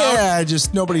talking about? Yeah,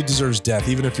 nobody deserves death,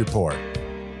 even if you're poor.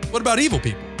 What about evil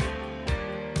people?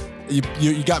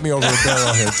 You got me over a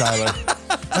barrel here, Tyler.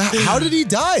 How did he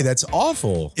die? That's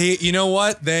awful. You know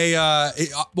what?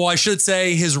 I should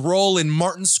say his role in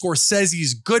Martin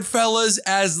Scorsese's Goodfellas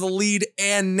as the lead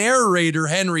and narrator,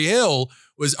 Henry Hill,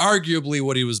 was arguably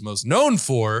what he was most known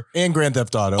for. And Grand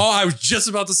Theft Auto. Oh, I was just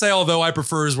about to say, although I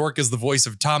prefer his work as the voice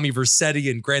of Tommy Vercetti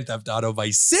in Grand Theft Auto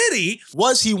Vice City.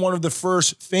 Was he one of the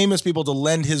first famous people to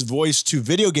lend his voice to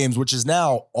video games, which is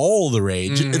now all the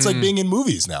rage? Mm-hmm. It's like being in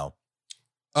movies now.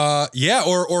 Yeah,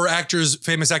 or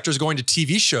famous actors going to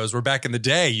TV shows where back in the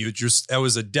day, that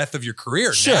was a death of your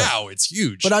career. Sure. Now it's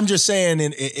huge. But I'm just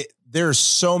saying, there's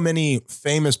so many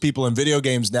famous people in video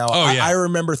games now. Oh, yeah. I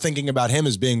remember thinking about him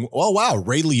as being, oh, wow,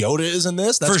 Ray Liotta is in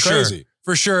this? That's crazy.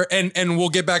 For sure. And we'll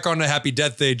get back on to Happy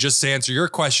Death Day just to answer your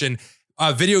question.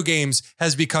 Video games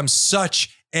has become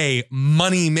such a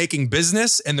money-making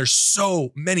business, and there's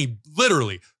so many,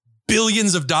 literally,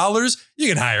 billions of dollars, you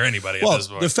can hire anybody at this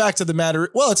point. The fact of the matter,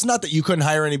 it's not that you couldn't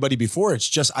hire anybody before. It's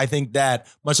just, I think that,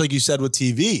 much like you said with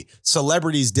TV,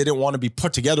 celebrities didn't want to be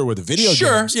put together with a video game.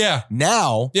 Sure, yeah.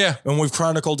 Now, and we've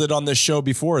chronicled it on this show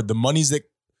before, the money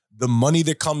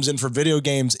that comes in for video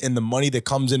games and the money that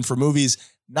comes in for movies,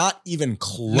 not even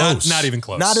close. Not even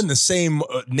close. Not in the same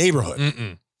neighborhood.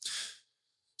 Mm-mm.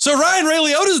 So Ryan, Ray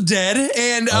Liotta's dead,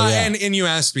 and you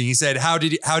asked me. He said, "How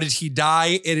did he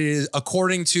die?" It is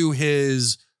according to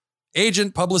his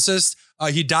agent, publicist.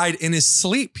 He died in his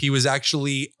sleep. He was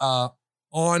actually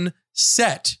on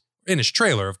set in his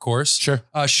trailer, of course, sure,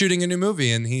 shooting a new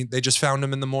movie, and they just found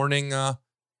him in the morning,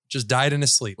 just died in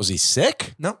his sleep. Was he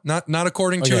sick? No, not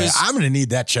according to Okay, his. I'm going to need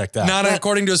that checked out. Not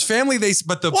according to his family.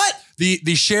 But What?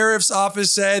 The sheriff's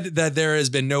office said that there has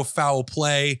been no foul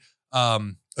play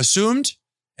assumed,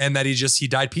 and that he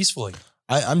died peacefully.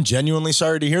 I'm genuinely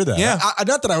sorry to hear that. Yeah.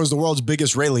 Not that I was the world's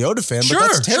biggest Ray Liotta fan, but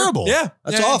that's terrible. Yeah.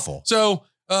 That's awful. So,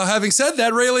 having said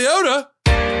that, Ray Liotta,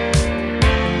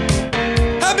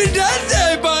 happy death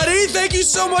day, buddy. Thank you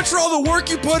so much for all the work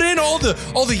you put in, all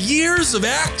the years of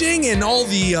acting and all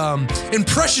the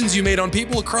impressions you made on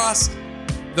people across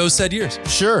those said years.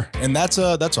 Sure. And that's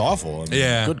awful. I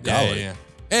mean, good golly. Yeah.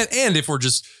 And if we're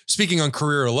just speaking on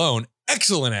career alone,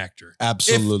 excellent actor.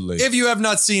 Absolutely. If you have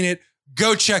not seen it,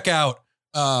 go check out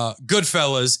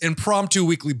Goodfellas, Impromptu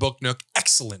Weekly Book Nook.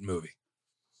 Excellent movie.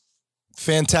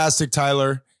 Fantastic,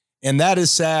 Tyler. And that is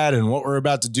sad. And what we're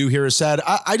about to do here is sad.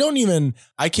 I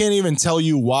can't even tell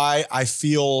you why I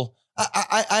feel,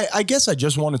 I guess I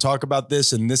just want to talk about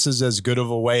this, and this is as good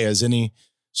of a way as any.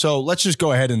 So let's just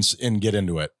go ahead and get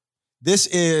into it. This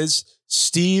is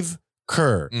Steve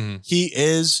Kerr. Mm-hmm. He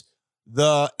is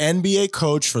the NBA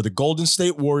coach for the Golden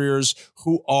State Warriors,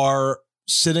 who are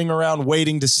sitting around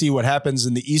waiting to see what happens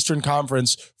in the Eastern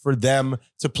Conference for them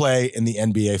to play in the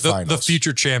NBA Finals. The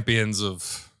future champions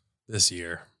of this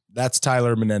year. That's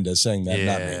Tyler Menendez saying that,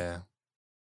 not me. I'm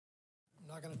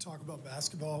not going to talk about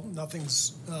basketball.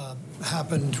 Nothing's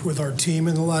happened with our team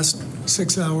in the last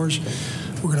 6 hours.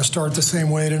 We're going to start the same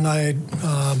way tonight.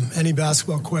 Any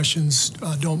basketball questions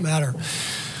don't matter.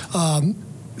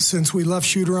 Since we left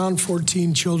shoot-around,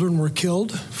 14 children were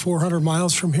killed 400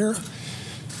 miles from here.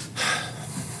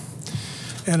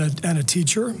 And a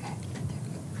teacher.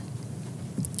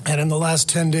 And in the last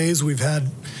 10 days, we've had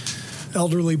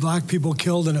elderly black people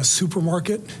killed in a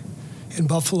supermarket in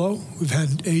Buffalo. We've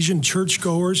had Asian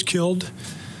churchgoers killed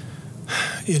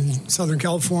in Southern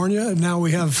California. And now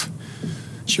we have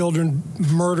children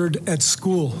murdered at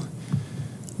school.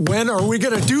 When are we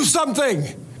going to do something?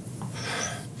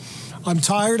 I'm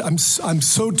tired. I'm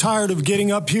so tired of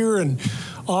getting up here and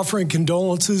offering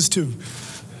condolences to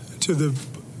the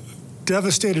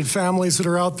devastated families that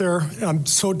are out there. I'm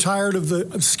so tired of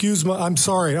I'm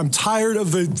tired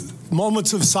of the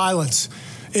moments of silence.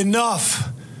 Enough.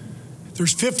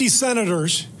 There's 50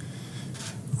 senators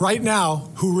right now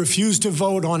who refuse to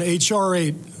vote on H.R.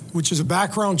 8, which is a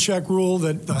background check rule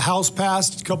that the House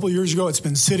passed a couple of years ago. It's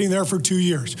been sitting there for 2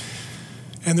 years.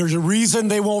 And there's a reason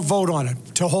they won't vote on it,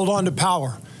 to hold on to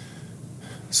power.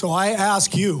 So I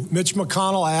ask you, Mitch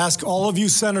McConnell, I ask all of you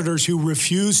senators who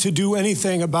refuse to do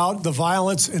anything about the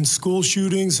violence and school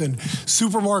shootings and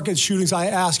supermarket shootings, I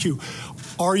ask you,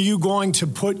 are you going to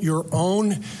put your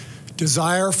own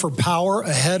desire for power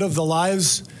ahead of the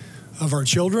lives of our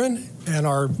children and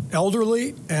our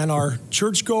elderly and our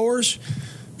churchgoers?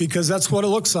 Because that's what it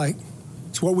looks like.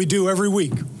 It's what we do every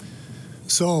week.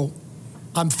 So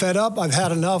I'm fed up. I've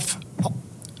had enough.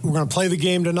 We're going to play the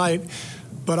game tonight.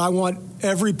 But I want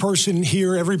every person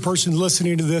here, every person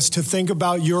listening to this, to think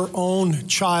about your own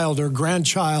child or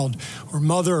grandchild or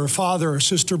mother or father or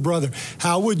sister, brother.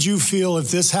 How would you feel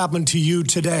if this happened to you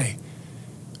today?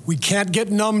 We can't get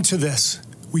numb to this.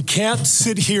 We can't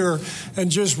sit here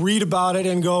and just read about it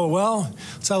and go, well,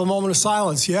 let's have a moment of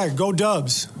silence. Yeah, go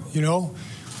Dubs, you know.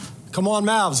 Come on,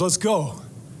 Mavs, let's go.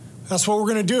 That's what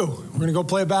we're going to do. We're going to go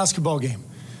play a basketball game.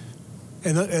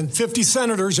 And 50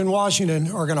 senators in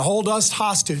Washington are going to hold us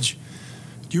hostage.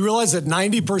 Do you realize that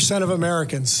 90% of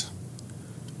Americans,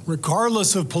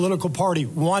 regardless of political party,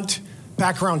 want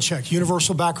background check,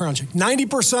 universal background check?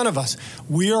 90% of us,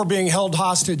 we are being held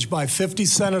hostage by 50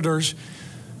 senators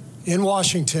in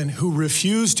Washington who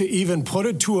refuse to even put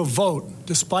it to a vote,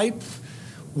 despite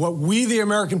what we, the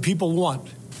American people, want.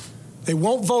 They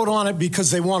won't vote on it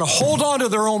because they want to hold on to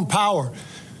their own power.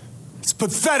 It's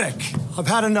pathetic. I've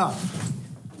had enough.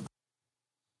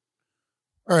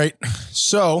 All right.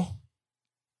 So,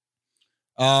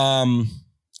 I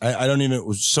don't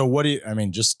even, so what do you, I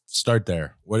mean, just start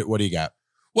there. What do you got?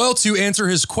 Well, to answer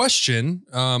his question,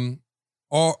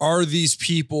 are these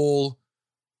people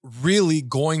really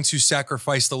going to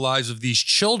sacrifice the lives of these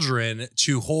children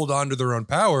to hold on to their own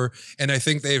power? And I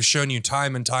think they have shown you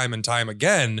time and time and time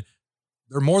again,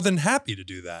 they're more than happy to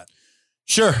do that.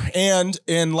 Sure. And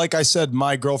like I said,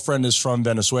 my girlfriend is from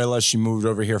Venezuela. She moved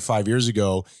over here 5 years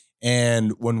ago.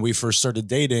 And when we first started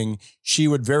dating, she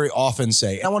would very often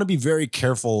say, I want to be very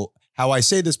careful how I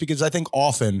say this, because I think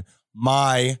often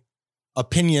my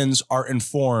opinions are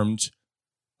informed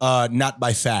not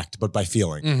by fact, but by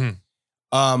feeling.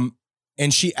 Mm-hmm.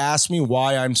 And she asked me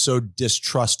why I'm so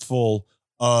distrustful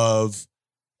of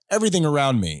everything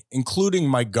around me, including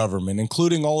my government,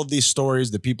 including all of these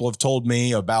stories that people have told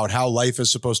me about how life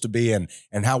is supposed to be and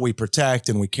how we protect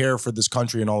and we care for this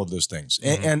country and all of those things.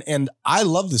 Mm-hmm. And I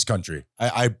love this country.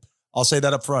 I'll say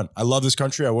that up front. I love this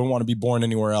country. I wouldn't want to be born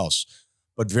anywhere else.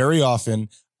 But very often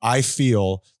I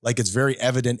feel like it's very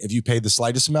evident if you pay the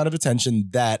slightest amount of attention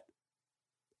that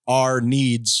our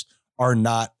needs are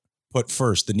not put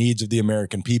first, the needs of the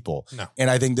American people. No. And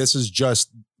I think this is just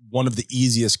one of the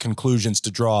easiest conclusions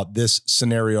to draw this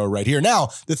scenario right here. Now,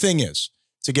 the thing is,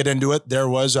 to get into it, there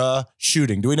was a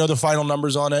shooting. Do we know the final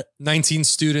numbers on it? 19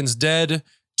 students dead,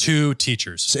 2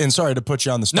 teachers. And sorry to put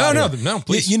you on the spot. No,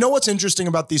 please. You know what's interesting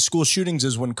about these school shootings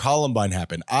is when Columbine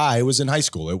happened. I was in high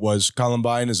school.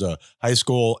 Columbine is a high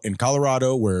school in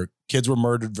Colorado where kids were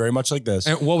murdered very much like this.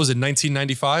 And what was it,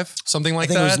 1995? Something like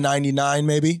that? I think it was 99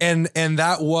 maybe. And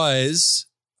that was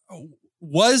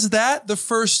that the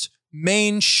first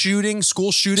main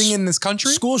school shooting in this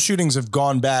country? School shootings have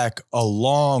gone back a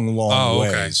long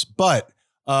ways. Okay. But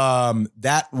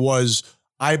that was,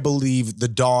 I believe, the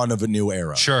dawn of a new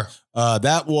era. Sure.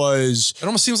 That was... It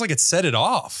almost seems like it set it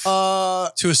off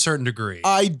to a certain degree.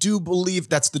 I do believe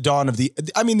that's the dawn of the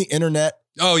internet.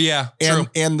 Oh, yeah. True.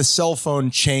 And the cell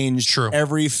phone changed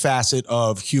every facet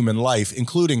of human life,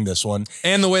 including this one.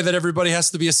 And the way that everybody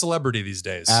has to be a celebrity these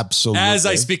days. Absolutely. As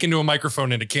I speak into a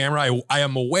microphone and a camera, I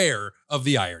am aware of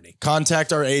the irony.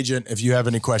 Contact our agent if you have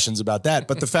any questions about that.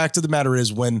 But the fact of the matter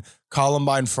is, when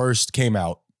Columbine first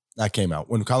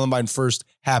when Columbine first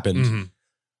happened, mm-hmm.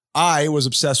 I was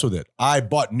obsessed with it. I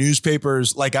bought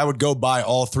newspapers. Like, I would go buy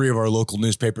all 3 of our local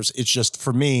newspapers. It's just,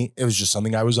 for me, it was just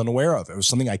something I was unaware of. It was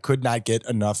something I could not get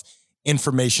enough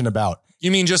information about. You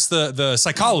mean just the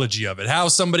psychology of it, how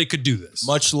somebody could do this?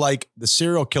 Much like the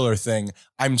serial killer thing,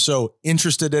 I'm so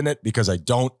interested in it because I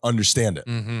don't understand it.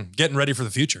 Mm-hmm. Getting ready for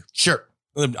the future. Sure.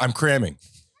 I'm cramming.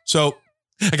 So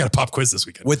I got a pop quiz this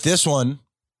weekend. With this one,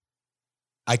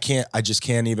 I just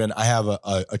can't even. I have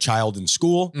a child in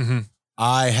school. Mm-hmm.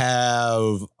 I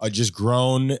have just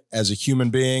grown as a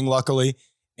human being, luckily,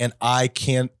 and I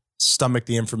can't stomach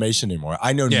the information anymore.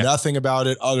 I know nothing about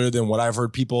it other than what I've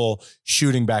heard people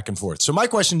shooting back and forth. So my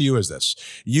question to you is this.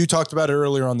 You talked about it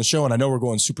earlier on the show, and I know we're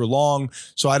going super long,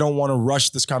 so I don't want to rush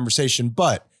this conversation,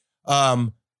 but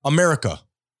America,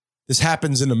 this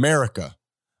happens in America,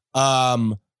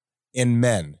 in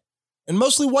men. And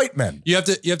mostly white men. You have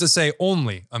to say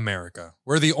only America.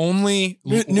 We're the only.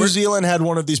 New Zealand had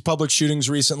one of these public shootings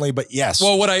recently, but yes.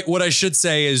 Well, what I should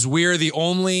say is we're the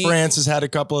only. France has had a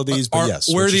couple of these, but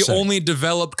yes. We're the only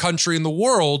developed country in the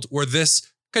world where this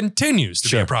continues to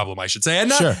be a problem, I should say. And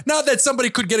not that somebody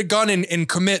could get a gun and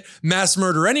commit mass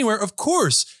murder anywhere, of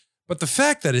course. But the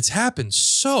fact that it's happened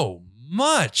so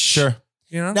much. Sure.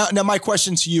 You know? Now my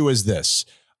question to you is this.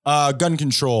 Gun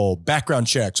control, background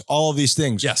checks, all of these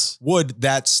things. Yes. Would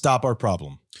that stop our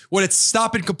problem? Would it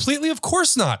stop it completely? Of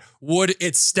course not. Would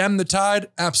it stem the tide?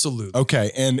 Absolutely. Okay.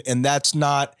 And that's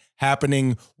not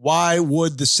happening. Why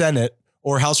would the Senate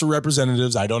or House of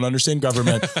Representatives, I don't understand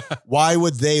government, why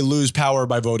would they lose power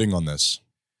by voting on this?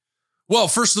 Well,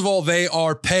 first of all, they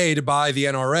are paid by the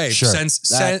NRA. Sure,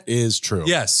 that is true.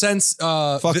 Yeah,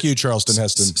 fuck you, Charleston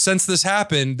Heston. Since this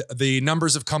happened, the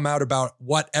numbers have come out about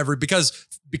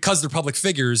because they're public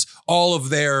figures, all of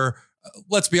their,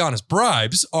 let's be honest,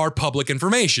 bribes are public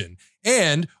information.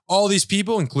 And all these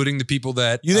people, including the people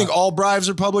that... You think all bribes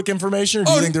are public information, or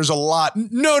do you think there's a lot?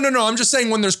 No. I'm just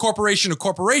saying when there's corporation to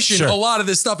corporation, a lot of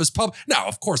this stuff is public. Now,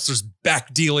 of course, there's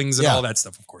back dealings and all that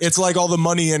stuff, of course. It's like all the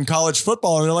money in college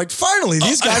football, and they're like, finally,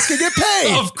 these guys can get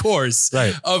paid. Of course.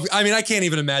 Right. I can't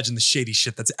even imagine the shady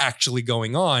shit that's actually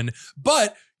going on.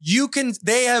 But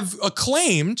they have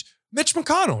acclaimed Mitch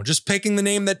McConnell, just picking the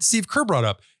name that Steve Kerr brought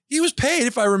up. He was paid,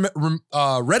 if I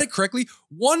read it correctly,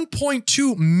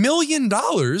 $1.2 million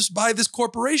by this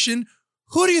corporation.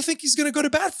 Who do you think he's going to go to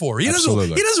bat for? He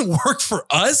doesn't work for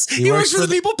us. He works for the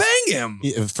people paying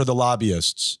him. For the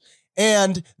lobbyists.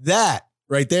 And that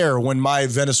right there, when my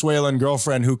Venezuelan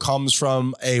girlfriend who comes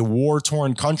from a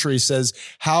war-torn country says,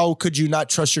 how could you not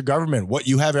trust your government?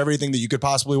 You have everything that you could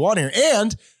possibly want here.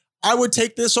 And I would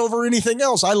take this over anything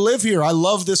else. I live here. I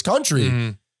love this country. Mm-hmm.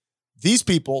 These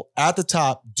people at the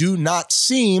top do not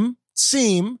seem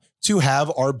to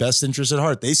have our best interest at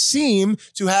heart. They seem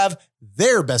to have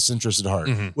their best interest at heart,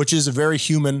 which is a very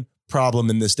human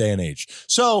problem in this day and age.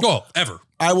 So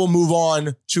I will move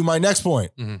on to my next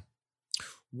point. Mm-hmm.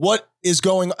 What is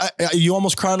going on? You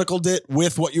almost chronicled it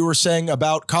with what you were saying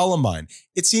about Columbine.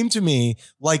 It seemed to me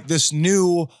like this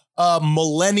new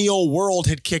millennial world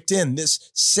had kicked in,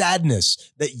 this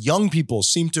sadness that young people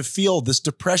seem to feel, this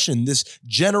depression, this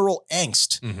general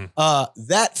angst.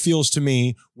 That feels to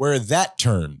me where that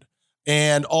turned.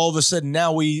 And all of a sudden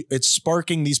now it's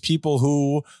sparking these people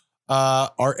who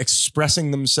are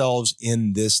expressing themselves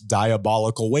in this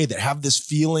diabolical way, that have this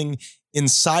feeling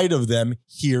inside of them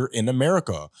here in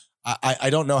America. I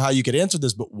don't know how you could answer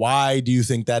this, but why do you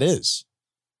think that is?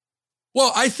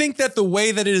 Well, I think that the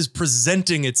way that it is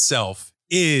presenting itself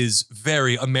is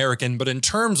very American, but in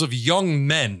terms of young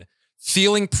men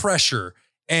feeling pressure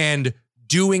and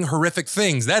doing horrific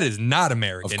things, that is not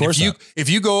American. Of course not. If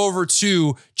you go over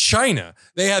to China,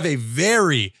 they have a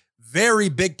very, very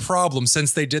big problem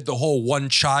since they did the whole one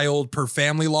child per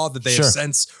family law that they have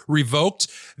since revoked.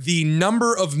 The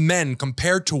number of men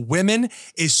compared to women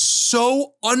is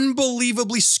so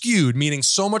unbelievably skewed, meaning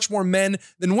so much more men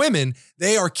than women.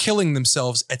 They are killing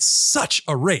themselves at such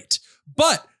a rate.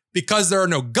 But because there are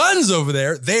no guns over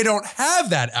there, they don't have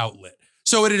that outlet.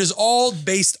 So it is all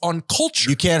based on culture.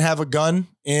 You can't have a gun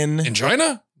in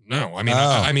China? No,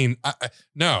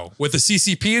 no. With the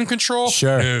CCP in control,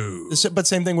 sure. No. But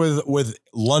same thing with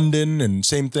London, and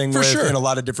same thing in a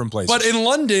lot of different places. But in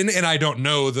London, and I don't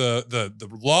know the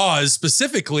laws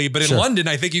specifically, but in London,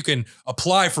 I think you can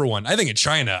apply for one. I think in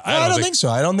China, I don't think so.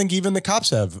 I don't think even the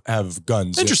cops have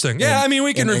guns. Interesting.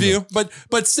 We can review,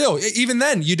 but still, even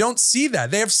then, you don't see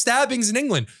that. They have stabbings in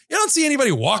England. You don't see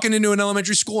anybody walking into an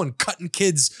elementary school and cutting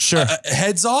kids'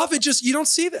 heads off. You don't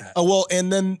see that. Oh, well,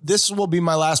 and then this will be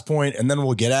my last point, and then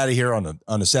we'll get out of here on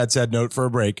a sad note for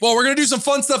a break. Well, we're going to do some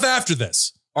fun stuff after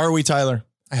this. Are we, Tyler?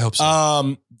 I hope so.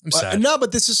 I'm sad. No,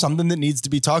 but this is something that needs to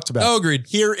be talked about. Oh, agreed.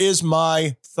 Here is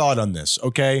my thought on this,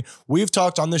 okay? We've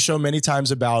talked on the show many times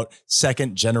about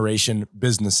second generation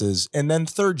businesses and then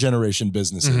third generation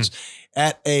businesses.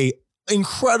 At a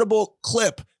incredible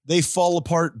clip, they fall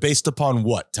apart based upon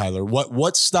what, Tyler?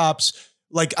 What stops?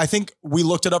 Like, I think we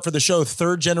looked it up for the show.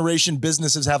 Third generation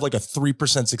businesses have like a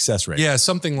 3% success rate. Yeah,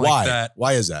 something like that.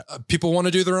 Why is that? People want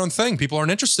to do their own thing. People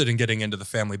aren't interested in getting into the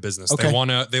family business. Okay.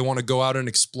 They want to go out and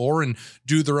explore and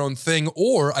do their own thing.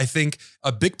 Or I think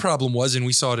a big problem was, and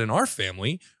we saw it in our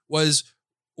family, was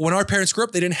when our parents grew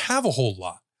up, they didn't have a whole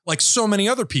lot, like so many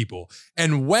other people.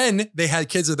 And when they had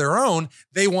kids of their own,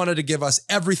 they wanted to give us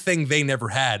everything they never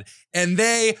had. And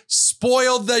they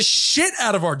spoiled the shit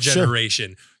out of our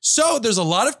generation. Sure. So there's a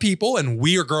lot of people, and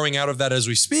we are growing out of that as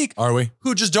we speak. Are we?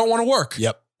 Who just don't want to work.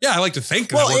 Yep. Yeah, I like to think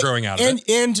that we're growing out of it.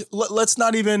 And let's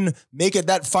not even make it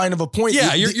that fine of a point.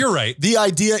 Yeah, you're right. The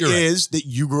idea is that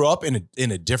you grew up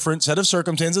in a different set of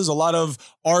circumstances. A lot of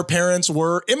our parents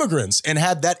were immigrants and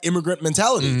had that immigrant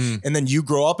mentality. And then you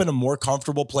grow up in a more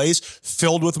comfortable place,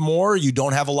 filled with more. You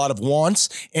don't have a lot of wants,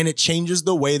 and it changes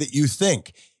the way that you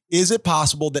think. Is it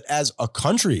possible that as a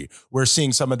country, we're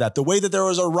seeing some of that? The way that there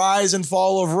was a rise and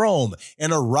fall of Rome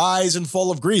and a rise and fall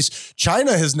of Greece.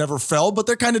 China has never fell, but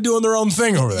they're kind of doing their own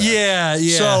thing over there. Yeah.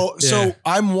 So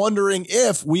I'm wondering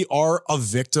if we are a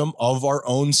victim of our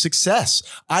own success.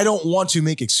 I don't want to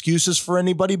make excuses for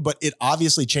anybody, but it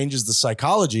obviously changes the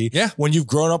psychology when you've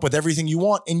grown up with everything you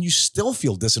want and you still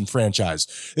feel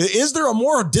disenfranchised. Is there a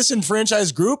more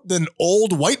disenfranchised group than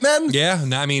old white men? Yeah.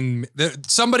 I mean,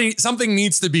 something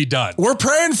needs to be done. We're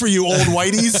praying for you, old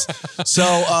whiteys. So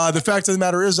the fact of the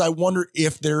matter is, I wonder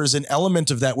if there is an element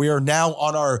of that. We are now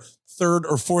on our third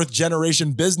or fourth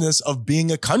generation business of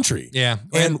being a country. Yeah.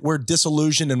 And we're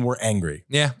disillusioned and we're angry.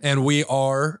 Yeah. And we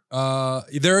are,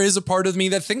 there is a part of me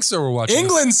that thinks that we're watching.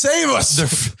 England, save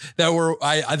us.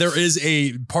 There is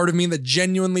a part of me that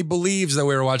genuinely believes that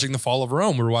we were watching the fall of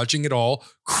Rome. We're watching it all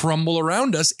crumble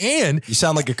around us. And you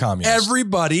sound like a communist.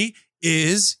 Everybody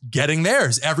is getting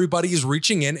theirs. Everybody is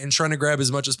reaching in and trying to grab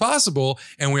as much as possible.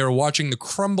 And we are watching the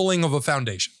crumbling of a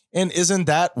foundation. And isn't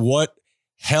that what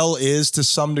hell is to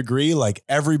some degree? Like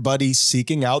everybody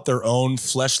seeking out their own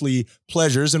fleshly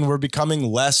pleasures, and we're becoming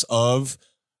less of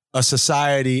a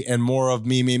society and more of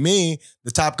me.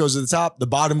 The top goes to the top, the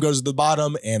bottom goes to the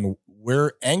bottom, and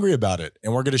we're angry about it.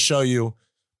 And we're going to show you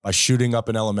by shooting up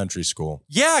an elementary school.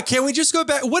 Yeah. Can we just go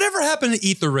back? Whatever happened to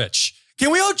Eat the Rich? Can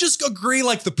we all just agree,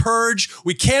 like The Purge,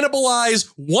 we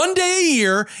cannibalize one day a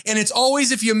year, and it's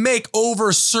always if you make over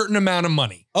a certain amount of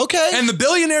money. Okay. And the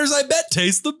billionaires, I bet,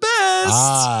 taste the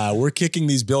best. We're kicking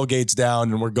these Bill Gates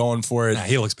down, and we're going for it. Nah,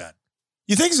 he looks bad.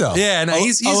 You think so? Yeah, no,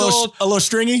 he's old. A little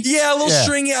stringy? Yeah, a little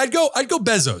stringy. I'd go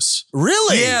Bezos.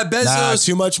 Really? Yeah, Bezos. Nah,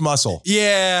 too much muscle.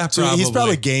 Yeah, probably. He's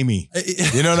probably gamey.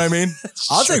 You know what I mean?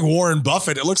 I'll take Warren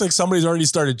Buffett. It looks like somebody's already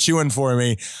started chewing for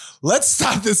me. Let's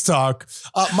stop this talk.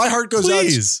 My heart goes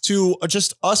out to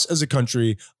just us as a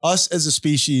country, us as a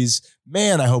species,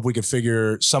 Man, I hope we could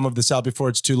figure some of this out before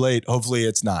it's too late. Hopefully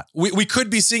it's not. We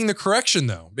could be seeing the correction,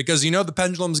 though, because, the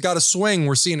pendulum's got to swing.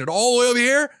 We're seeing it all the way over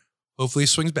here. Hopefully it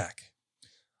swings back.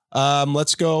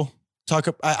 Let's go talk.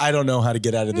 I don't know how to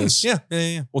get out of this. Yeah.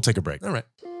 We'll take a break. All right.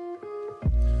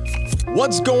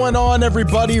 What's going on,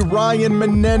 everybody? Ryan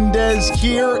Menendez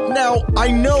here. Now, I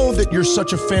know that you're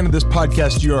such a fan of this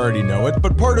podcast, you already know it,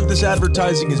 but part of this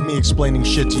advertising is me explaining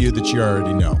shit to you that you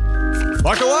already know.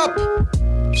 Buckle up!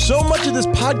 So much of this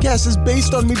podcast is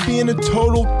based on me being a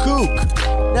total kook.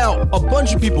 Now, a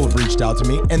bunch of people have reached out to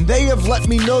me, and they have let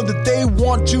me know that they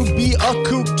want to be a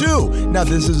kook too. Now,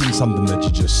 this isn't something that you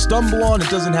just stumble on. It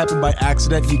doesn't happen by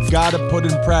accident. You gotta put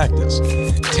in practice.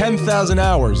 10,000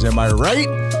 hours, am I right?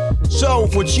 So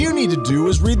what you need to do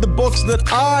is read the books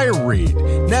that I read.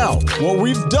 Now, what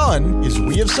we've done is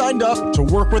we have signed up to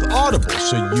work with Audible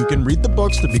so you can read the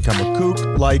books to become a kook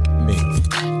like me.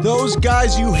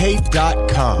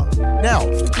 ThoseGuysYouHate.com. Now,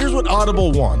 here's what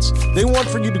Audible wants. They want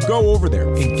for you to go over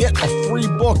there and get a free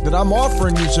book that I'm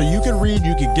offering you so you can read,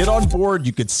 you could get on board,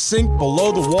 you could sink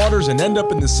below the waters and end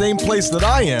up in the same place that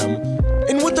I am.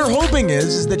 And what they're hoping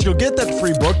is that you'll get that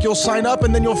free book, you'll sign up,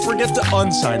 and then you'll forget to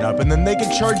unsign up, and then they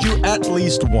can charge you at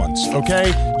least once,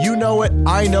 okay? You know it,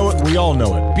 I know it, we all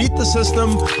know it. Beat the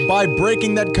system by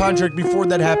breaking that contract before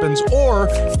that happens, or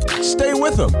stay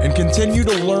with them and continue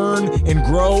to learn and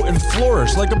grow and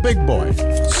flourish like a big boy.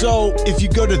 So if you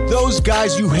go to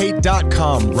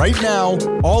ThoseGuysYouHate.com right now,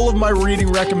 all of my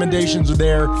reading recommendations are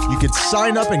there. You could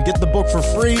sign up and get the book for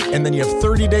free, and then you have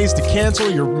 30 days to cancel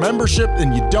your membership,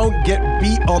 and you don't get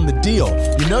beat on the deal.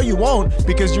 You know you won't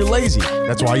because you're lazy.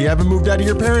 That's why you haven't moved out of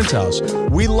your parents' house.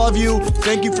 We love you.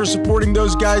 Thank you for supporting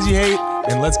Those Guys You Hate,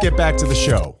 and let's get back to the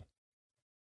show.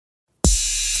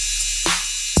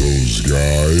 Those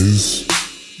guys.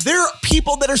 There are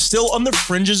people that are still on the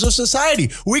fringes of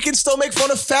society. We can still make fun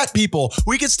of fat people.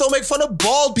 We can still make fun of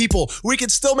bald people. We can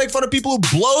still make fun of people who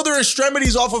blow their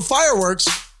extremities off of fireworks.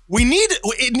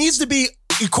 It needs to be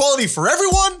equality for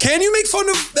everyone. Can you make fun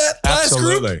of that last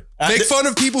Absolutely. group? Make fun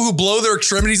of people who blow their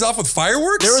extremities off with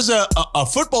fireworks? There was a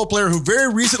football player who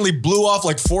very recently blew off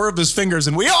like 4 of his fingers,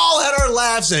 and we all had our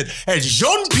laughs at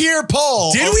Jean-Pierre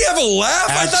Paul. Did we have a laugh?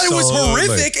 Absolutely. I thought it was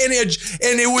horrific, and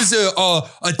it was a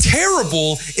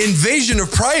terrible invasion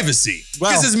of privacy because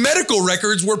Well, his medical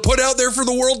records were put out there for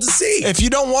the world to see. If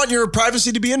you don't want your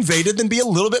privacy to be invaded, then be a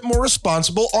little bit more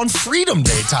responsible on Freedom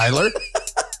Day, Tyler.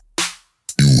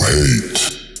 You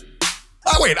hate.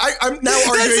 Oh, wait, I'm now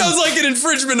arguing. That sounds like an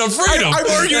infringement of freedom. I'm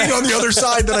arguing on the other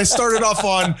side that I started off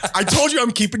on. I told you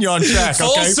I'm keeping you on track,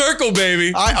 Full okay? circle,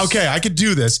 baby. I could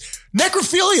do this.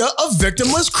 Necrophilia, a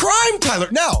victimless crime, Tyler.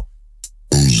 Now,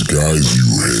 Those guys you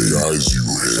hate. Guys you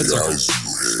hate. Guys you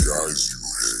hate. Guys you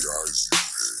hate. Guys you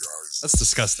hate. That's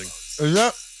disgusting.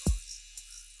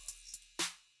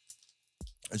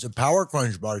 it's a Power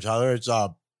Crunch bar, Tyler. It's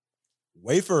a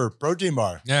wafer protein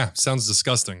bar. Yeah, sounds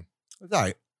disgusting. It's all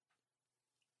right.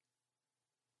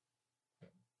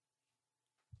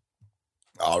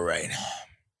 All right.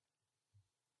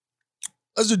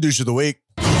 Let's do douche of the week.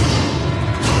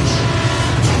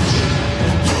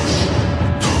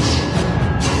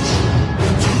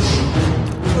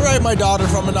 All right, my daughter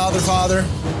from another father.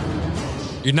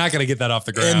 You're not going to get that off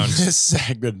the In ground. this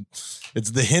segment,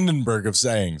 it's the Hindenburg of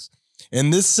sayings. In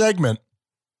this segment,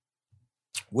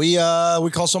 we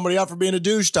call somebody out for being a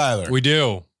douche, Tyler. We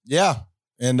do. Yeah,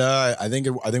 and I think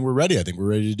we're ready. I think we're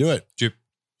ready to do it. Do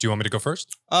you want me to go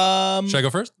first? Should Should I go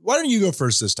first? Why don't you go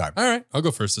first this time? All right, I'll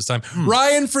go first this time.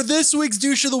 Ryan, for this week's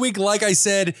douche of the week, like I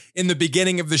said in the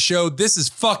beginning of the show, this is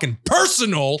fucking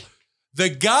personal. The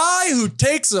guy who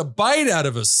takes a bite out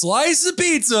of a slice of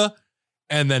pizza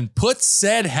and then puts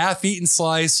said half-eaten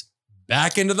slice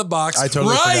back into the box. I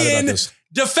totally forgot about Ryan, this.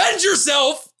 defend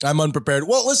yourself. I'm unprepared.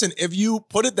 Well, listen, if you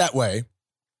put it that way,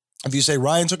 if you say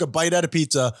Ryan took a bite out of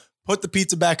pizza, put the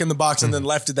pizza back in the box, and then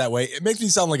left it that way, it makes me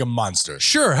sound like a monster.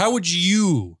 Sure, how would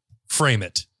you frame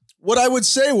it? What I would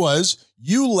say was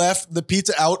you left the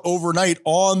pizza out overnight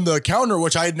on the counter,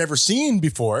 which I had never seen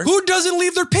before. Who doesn't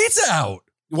leave their pizza out?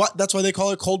 What? That's why they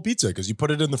call it cold pizza, because you put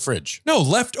it in the fridge. No,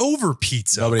 leftover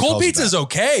pizza. Nobody Cold calls it pizza is that.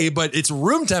 okay, but it's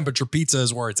room temperature pizza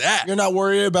is where it's at. You're not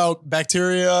worried about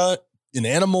bacteria in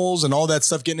animals and all that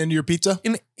stuff getting into your pizza?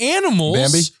 In animals,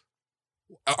 Bambi?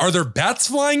 Are there bats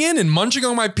flying in and munching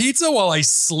on my pizza while I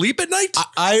sleep at night?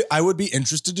 I would be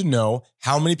interested to know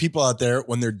how many people out there,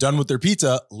 when they're done with their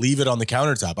pizza, leave it on the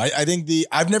countertop. I think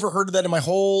I've never heard of that in my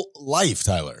whole life,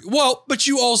 Tyler. Well, but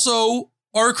you also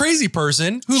are a crazy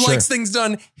person who Sure. likes things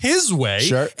done his way.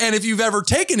 Sure. And if you've ever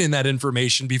taken in that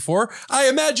information before, I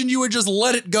imagine you would just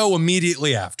let it go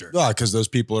immediately after. Oh, because those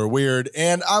people are weird.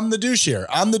 And I'm the douche here.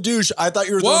 I'm the douche. I thought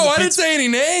you were throwing Whoa, the I pizza. didn't say any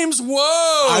names. Whoa.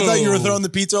 I thought you were throwing the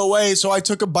pizza away, so I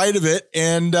took a bite of it,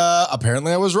 and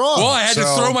apparently I was wrong. Well, I had to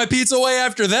So- throw my pizza away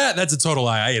after that. That's a total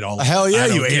lie. I ate all of it. Hell yeah, I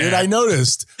don't you ate it. care. I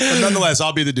noticed. But nonetheless,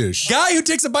 I'll be the douche. Guy who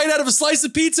takes a bite out of a slice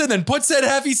of pizza and then puts that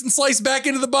half-eaten slice back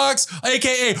into the box,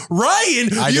 aka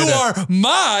Ryan, I you did it. are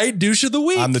my douche of the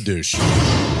week. I'm the douche.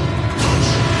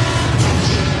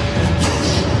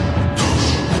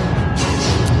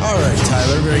 All right,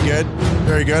 Tyler. Very good.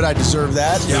 Very good. I deserve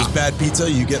that. It was bad pizza.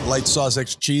 You get light sauce,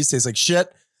 extra cheese. Tastes like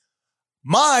shit.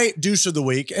 My douche of the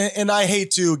week, and I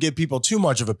hate to give people too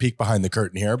much of a peek behind the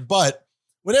curtain here, but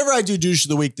whenever I do douche of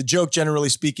the week, the joke, generally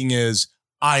speaking, is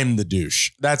I'm the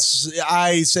douche.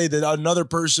 I say that another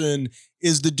person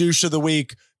is the douche of the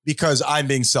week because I'm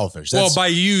being selfish. Well, by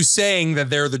you saying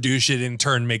that they're the douche, it in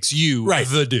turn makes you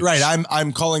the douche. Right.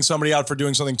 I'm calling somebody out for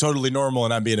doing something totally normal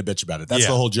and I'm being a bitch about it. That's Yeah.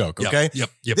 the whole joke. Yep, Okay.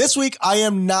 Yep. This week, I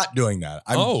am not doing that.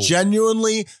 I'm Oh.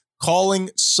 genuinely calling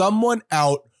someone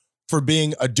out for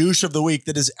being a douche of the week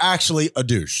that is actually a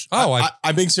douche. Oh,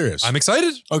 I'm being serious. I'm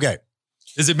excited. Okay.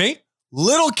 Is it me?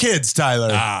 Little kids,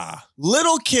 Tyler.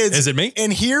 Little kids. Is it me?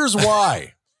 And here's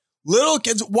why. Little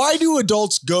kids, why do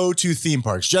adults go to theme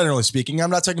parks? Generally speaking,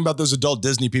 I'm not talking about those adult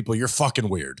Disney people. You're fucking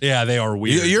weird. Yeah, they are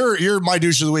weird. You're my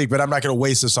douche of the week, but I'm not going to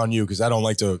waste this on you because I don't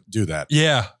like to do that.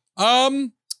 Yeah.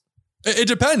 It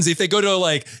depends. If they go to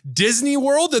like Disney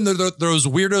World, then they're those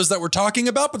weirdos that we're talking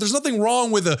about. But there's nothing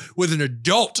wrong with a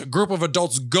group of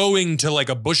adults going to like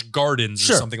a Busch Gardens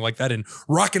Sure. or something like that and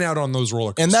rocking out on those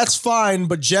roller coasters. And that's fine.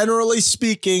 But generally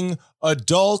speaking,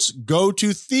 adults go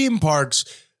to theme parks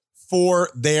for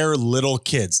their little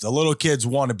kids. The little kids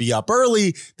want to be up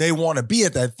early. They want to be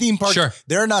at that theme park. Sure.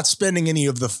 They're not spending any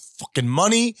of the fucking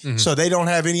money. Mhm. So they don't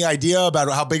have any idea about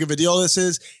how big of a deal this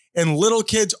is. And little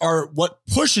kids are what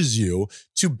pushes you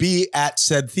to be at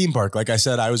said theme park. Like I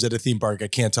said, I was at a theme park. I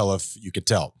can't tell if you could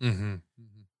tell. Mm-hmm.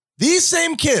 These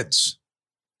same kids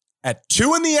at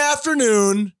 2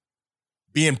 p.m,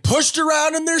 being pushed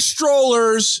around in their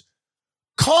strollers,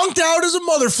 conked out as a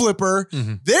mother flipper.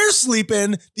 Mhm. They're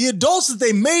sleeping. The adults that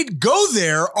they made go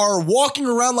there are walking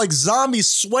around like zombies,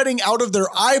 sweating out of their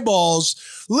eyeballs.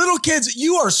 Little kids,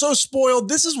 you are so spoiled.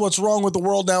 This is what's wrong with the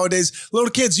world nowadays. Little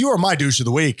kids, you are my douche of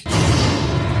the week.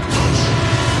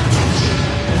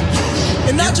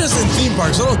 And not just in theme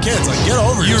parks, little kids, like get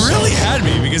over You yourself. really had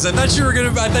me because I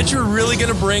thought you were really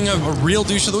gonna bring a real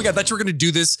douche of the week. I thought you were gonna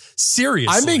do this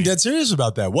seriously. I'm being dead serious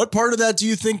about that. What part of that do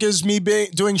you think is me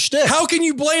doing shtick? How can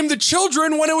you blame the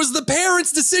children when it was the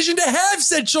parents' decision to have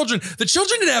said children? The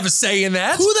children didn't have a say in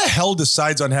that. Who the hell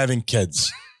decides on having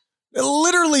kids?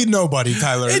 Literally nobody,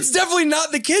 Tyler. It's definitely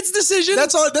not the kids' decision.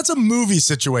 That's a movie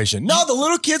situation. No, the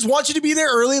little kids want you to be there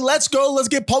early. Let's go. Let's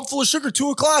get pumped full of sugar.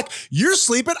 2:00. You're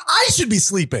sleeping. I should be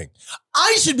sleeping.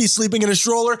 I should be sleeping in a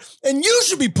stroller, and you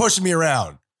should be pushing me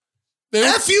around.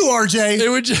 F you, RJ. They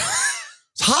would just,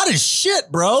 It's hot as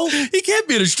shit, bro. he can't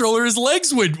be in a stroller. His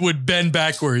legs would bend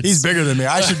backwards. He's bigger than me.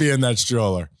 I should be in that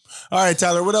stroller. All right,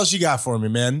 Tyler, what else you got for me,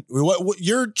 man? What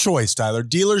your choice, Tyler?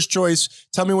 Dealer's choice.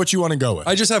 Tell me what you want to go with.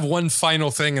 I just have one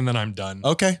final thing and then I'm done.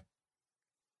 Okay.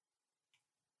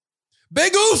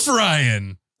 Big oof,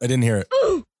 Ryan. I didn't hear it.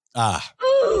 I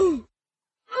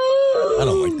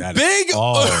don't like that. Big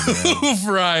Oh, man. oof,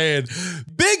 Ryan.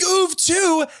 Big oof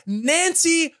to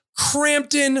Nancy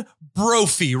Crampton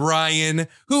Brophy, Ryan,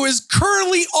 who is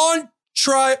currently on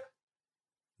trial.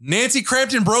 Nancy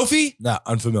Crampton Brophy, Nah,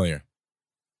 unfamiliar.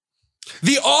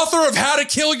 the author of How to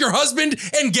Kill Your Husband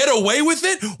and Get Away with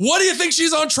It. What do you think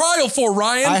she's on trial for,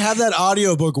 Ryan? I have that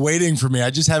audiobook waiting for me. I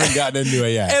just haven't gotten into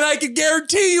it yet. And I can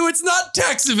guarantee you it's not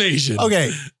tax evasion.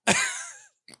 Okay.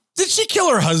 Did she kill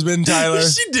her husband, Tyler?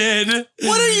 She did.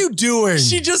 What are you doing?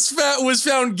 She just was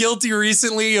found guilty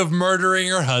recently of murdering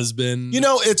her husband. You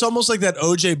know, it's almost like that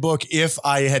OJ book, If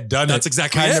I Had Done It. That's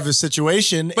exactly kind it. of a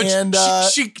situation. But and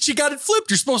she got it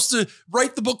flipped. You're supposed to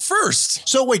write the book first.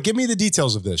 so wait, give me the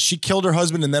details of this. She killed her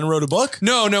husband and then wrote a book?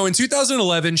 No. In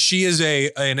 2011, she is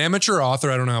an amateur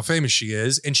author. I don't know how famous she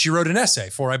is. And she wrote an essay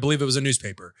for, I believe it was a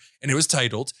newspaper. And it was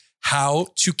titled, How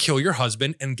to Kill Your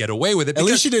Husband and Get Away with It. At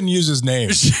least she didn't use his name.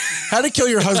 How to Kill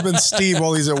Your Husband, Steve,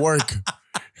 while he's at work.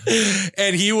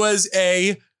 And he was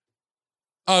a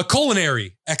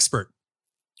culinary expert.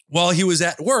 While he was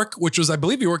at work, which was, I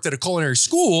believe he worked at a culinary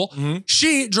school, Mhm.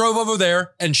 she drove over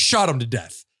there and shot him to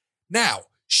death. Now,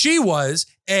 she was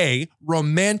a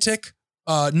romantic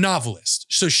novelist.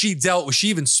 So she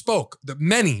even spoke the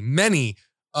many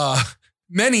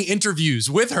many interviews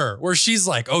with her where she's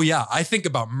like, oh yeah, I think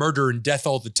about murder and death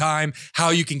all the time, how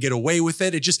you can get away with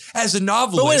it. It just, as a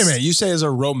novelist. But wait a minute, you say as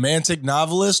a romantic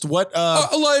novelist, what,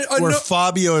 where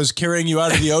Fabio is carrying you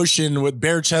out of the ocean with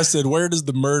bare chested, where does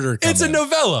the murder come It's a in?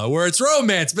 novella where it's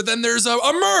romance, but then there's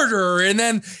a murder and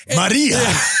then. Maria.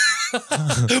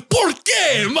 ¿Por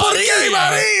qué, Maria?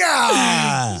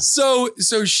 Maria. So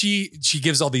she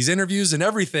gives all these interviews and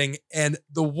everything. And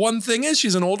the one thing is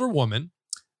she's an older woman.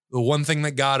 The one thing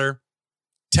that got her,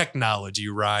 technology,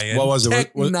 Ryan. What was it?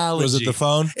 Technology. Was it the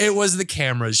phone? It was the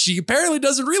cameras. She apparently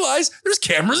doesn't realize there's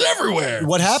cameras everywhere.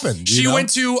 What happened? She went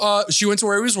to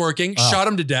where he was working, shot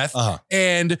him to death,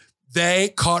 and they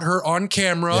caught her on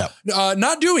camera,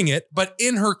 not doing it, but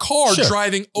in her car,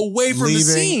 driving away from the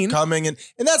scene. Coming in.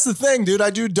 And that's the thing, dude.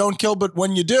 I do don't kill, but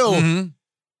when you do,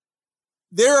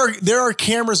 there are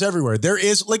cameras everywhere. There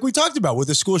is, like we talked about with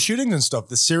the school shootings and stuff,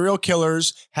 the serial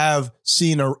killers have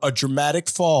seen a dramatic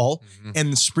fall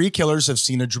and the spree killers have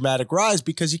seen a dramatic rise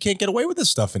because you can't get away with this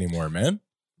stuff anymore, man.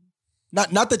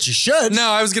 Not that you should. No,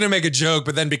 I was going to make a joke,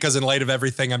 but then because in light of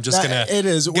everything, I'm just going to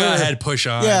go ahead, push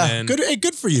on. Yeah, and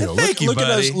good for you. Thank you,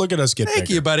 buddy. Look at us get Thank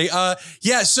bigger. you, buddy.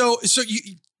 So you,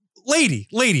 lady,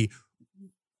 we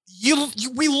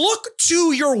look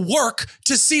to your work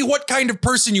to see what kind of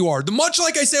person you are. Much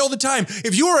like I say all the time,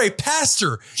 if you are a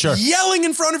pastor yelling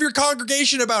in front of your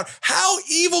congregation about how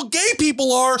evil gay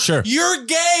people are, you're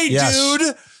gay,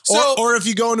 dude. So, or if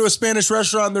you go into a Spanish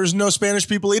restaurant, there's no Spanish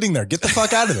people eating there. Get the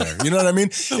fuck out of there. You know what I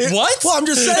mean? What? Well, I'm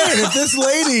just saying, if this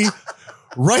lady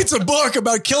writes a book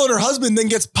about killing her husband, then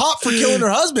gets popped for killing her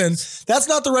husband, that's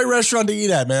not the right restaurant to eat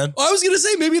at, man. I was going to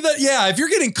say maybe that, if you're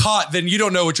getting caught, then you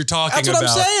don't know what you're talking about.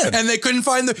 That's what I'm saying. And they couldn't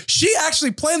find she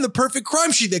actually planned the perfect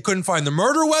crime sheet. They couldn't find the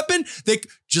murder weapon.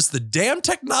 Just the damn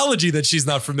technology that she's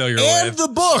not familiar with. And the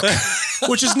book,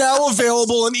 which is now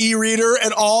available in e-reader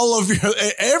and all of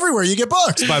everywhere you get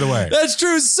books, by the way. That's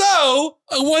true. So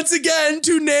once again,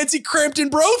 to Nancy Crampton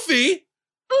Brophy.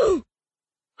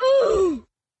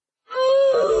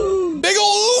 Big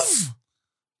ol' oof.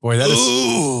 Boy,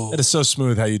 that is so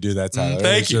smooth how you do that, Tyler.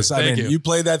 Thank you. Thank you. You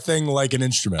play that thing like an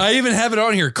instrument. I even have it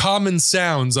on here, common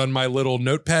sounds on my little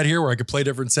notepad here where I could play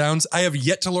different sounds. I have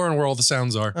yet to learn where all the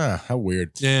sounds are. How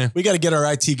weird. Yeah. We got to get our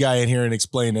IT guy in here and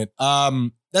explain it.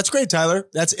 That's great, Tyler.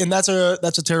 That's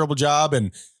a terrible job.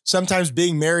 And sometimes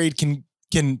being married can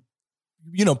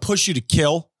push you to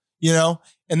kill,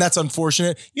 and that's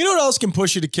unfortunate. You know what else can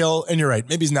push you to kill? And you're right.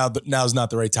 Maybe now's not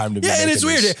the right time to be. Yeah, and it's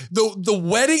weird. This. The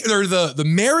wedding or the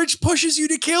marriage pushes you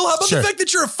to kill. How about the fact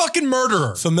that you're a fucking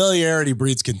murderer? Familiarity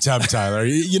breeds contempt, Tyler.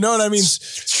 You know what I mean?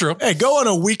 It's true. Hey, go on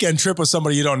a weekend trip with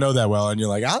somebody you don't know that well, and you're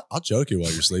like, I'll joke you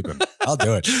while you're sleeping. I'll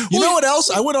do it. You know what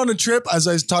else? I went on a trip, as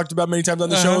I talked about many times on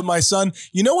the show with my son.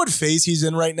 You know what phase he's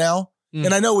in right now?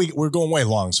 And I know we're going way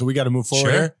long, so we got to move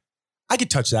forward here. I could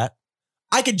touch that.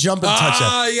 I could jump and touch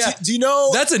that. Yeah. Do you know?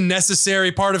 That's a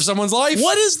necessary part of someone's life.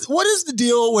 What is the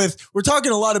deal with, we're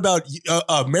talking a lot about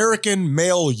American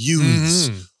male youths.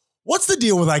 What's the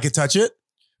deal with I could touch it?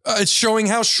 It's showing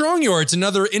how strong you are. It's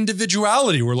another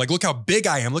individuality. We're like, look how big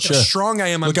I am. Look how strong I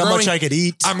am. Look how much I could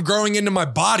eat. I'm growing into my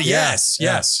body.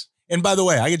 Yes. And by the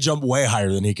way, I could jump way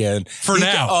higher than he can.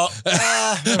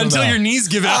 Until your knees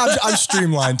give out. I'm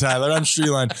streamlined, Tyler. I'm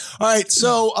streamlined. All right.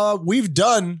 So we've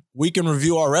done Week in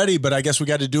Review already, but I guess we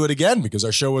got to do it again because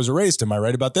our show was erased. Am I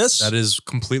right about this? That is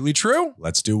completely true.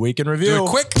 Let's do Week in Review. Do it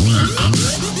quick.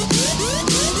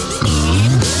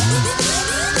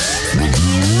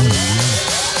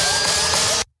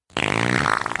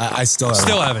 I still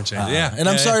haven't changed. And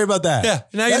I'm sorry about that. Yeah.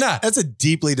 Now you're not. That's a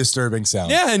deeply disturbing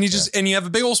sound. Yeah. And you have a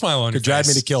big old smile on your face. Could drive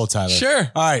me to kill, Tyler.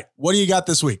 Sure. All right. What do you got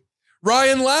this week?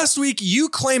 Ryan, last week you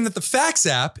claimed that the Facts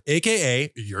app,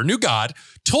 aka your new god,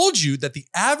 told you that the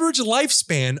average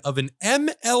lifespan of an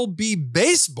MLB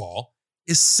baseball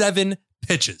is 7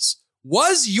 pitches.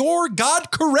 Was your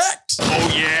god correct?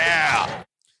 Oh, yeah.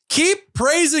 Keep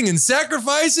praising and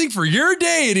sacrificing for your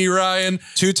deity, Ryan.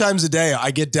 2 times a day,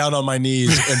 I get down on my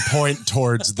knees and point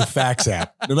towards the Facts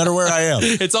app, no matter where I am.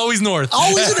 It's always north.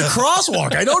 Always in a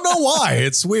crosswalk. I don't know why.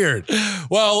 It's weird.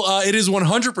 Well, it is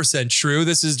 100% true.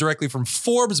 This is directly from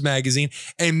Forbes magazine.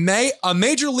 A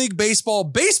Major League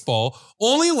Baseball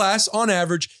only lasts on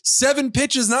average 7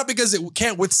 pitches, not because it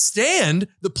can't withstand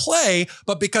the play,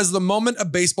 but because the moment a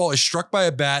baseball is struck by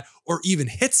a bat or even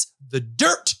hits the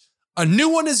dirt, a new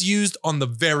one is used on the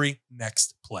very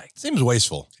next play. Seems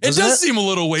wasteful. It does seem a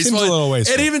little wasteful. Seems a little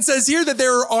wasteful. It even says here that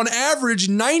there are on average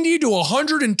 90 to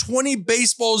 120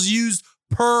 baseballs used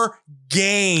per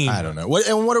game. I don't know. What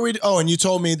are we? Oh, and you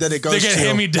told me that it goes They get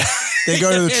hand-me-down. They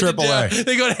go to the Handed AAA. down.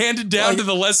 They go handed down Like, to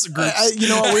the lesser groups. You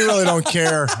know what? We really don't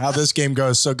care how this game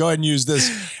goes. So go ahead and use this.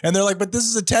 And they're like, but this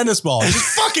is a tennis ball. Just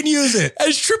fucking use it.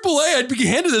 As AAA, I'd be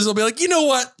handed this. I'll be like, you know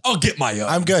what? I'll get my own.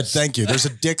 I'm good. Thank you. There's a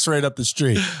Dick's right up the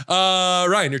street.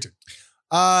 Ryan, your turn.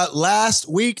 Last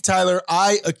week, Tyler,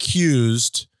 I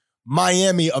accused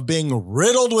Miami of being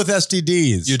riddled with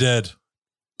STDs. You did.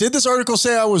 Did this article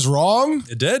say I was wrong?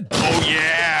 It did.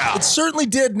 It certainly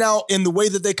did. Now, in the way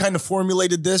that they kind of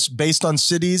formulated this based on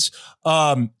cities,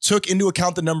 took into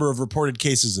account the number of reported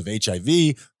cases of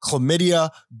HIV, chlamydia,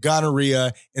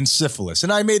 gonorrhea, and syphilis.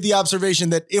 And I made the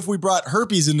observation that if we brought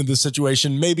herpes into the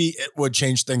situation, maybe it would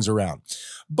change things around.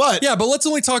 But Yeah, but let's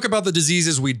only talk about the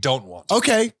diseases we don't want.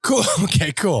 okay, cool.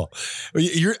 Okay, cool.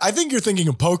 I think you're thinking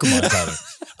of Pokemon,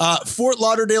 Tyler. Fort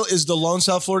Lauderdale is the lone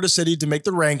South Florida city to make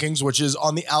the rankings, which is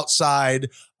on the outside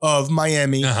of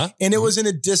Miami. Uh-huh. And it was in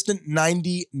a distant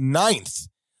 99th.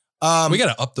 We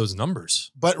got to up those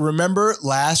numbers. But remember,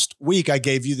 last week I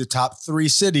gave you the top 3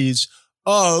 cities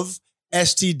of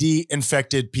STD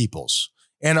infected peoples.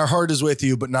 And our heart is with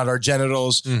you, but not our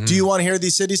genitals. Mhm. Do you want to hear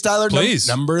these cities, Tyler? Please.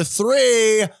 Number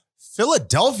 3,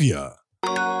 Philadelphia.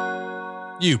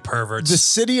 You perverts. The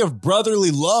city of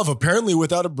brotherly love, apparently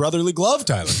without a brotherly glove,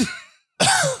 Tyler.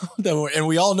 And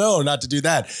we all know not to do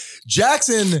that.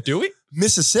 Jackson, Do we?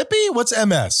 Mississippi? What's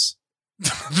MS?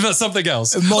 That's something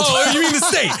else. Multi- Oh, you mean the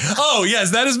state? Oh,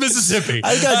 yes, that is Mississippi.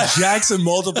 I got Jackson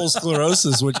multiple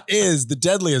sclerosis, which is the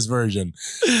deadliest version.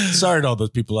 Sorry to all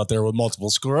those people out there with multiple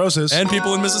sclerosis. And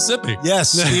people in Mississippi.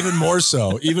 Yes, even more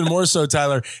so. Even more so,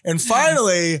 Tyler. And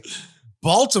finally,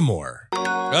 Baltimore,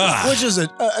 Ugh. which is a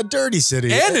dirty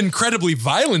city. And incredibly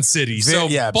violent city. So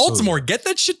Yeah, absolutely. Baltimore, get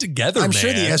that shit together, I'm man.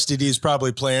 sure the STDs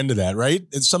probably play into that, right?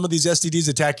 And some of these STDs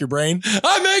attack your brain.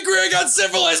 I'm angry, I got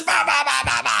syphilis. Bah, bah, bah,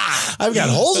 bah, bah. I've got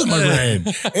holes in my brain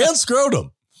and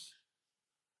scrotum.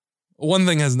 One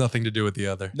thing has nothing to do with the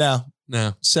other. Now,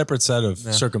 No. separate set of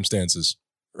No. circumstances.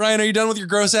 Ryan, are you done with your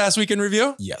gross ass weekend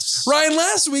review? Yes. Ryan,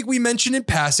 last week we mentioned in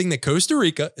passing that Costa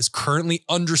Rica is currently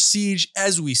under siege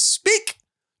as we speak.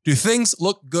 Do things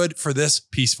look good for this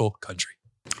peaceful country?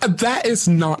 That is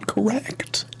not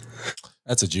correct.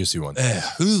 That's a juicy one.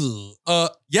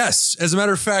 Yes. As a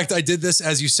matter of fact, I did this,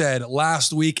 as you said,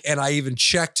 last week, and I even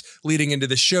checked leading into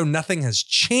the show. Nothing has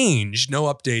changed. No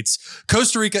updates.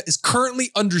 Costa Rica is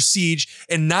currently under siege,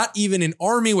 and not even an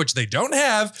army, which they don't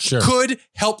have, Sure. could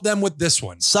help them with this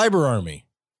one. Cyber Army.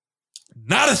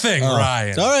 Not a thing, Oh.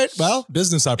 Ryan. All right. Well,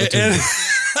 business opportunity.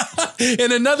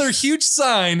 And another huge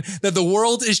sign that the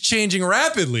world is changing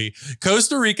rapidly,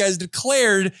 Costa Rica has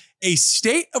declared a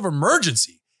state of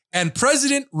emergency. And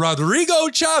President Rodrigo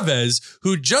Chavez,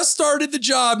 who just started the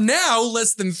job now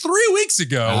less than 3 weeks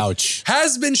ago, Ouch.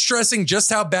 has been stressing just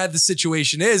how bad the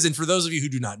situation is. And for those of you who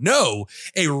do not know,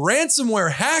 a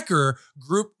ransomware hacker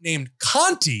group named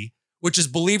Conti, which is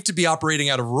believed to be operating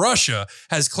out of Russia,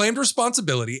 has claimed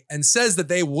responsibility and says that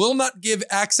they will not give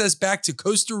access back to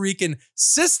Costa Rican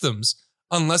systems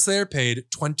unless they are paid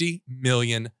 $20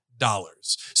 million.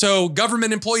 So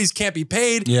government employees can't be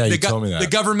paid. Yeah, you told me that. The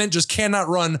government just cannot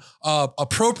run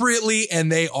appropriately,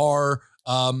 and they are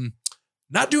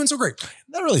not doing so great.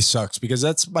 That really sucks because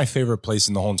that's my favorite place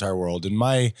in the whole entire world. And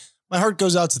my heart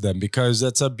goes out to them because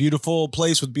that's a beautiful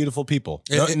place with beautiful people.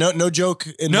 No joke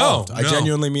involved. No, I no.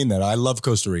 genuinely mean that. I love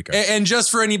Costa Rica. And just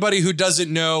for anybody who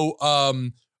doesn't know,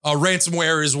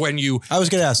 ransomware is when you I was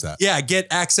going to ask that. get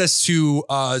access to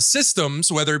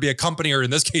systems, whether it be a company or in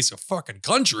this case a fucking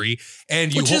country,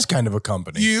 and you Which is kind of a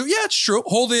company. it's true.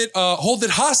 Hold it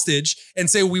hostage and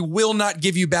say we will not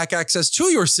give you back access to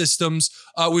your systems.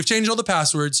 We've changed all the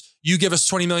passwords. You give us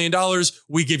 $20 million.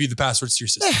 We give you the passwords to your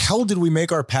the system. hell did we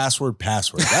make our password?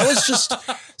 That was just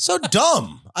so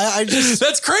dumb. I just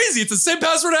That's crazy. It's the same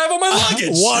password I have on my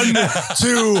luggage. 1,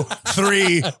 2,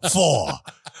 3, 4.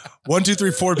 1, 2,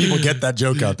 3, 4 people get that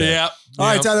joke out there. Yeah. All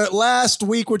right, Yeah. Tyler. Last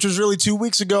week, which was really 2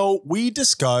 weeks ago, we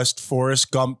discussed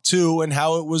Forrest Gump 2 and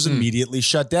how it was immediately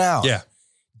shut down. Yeah.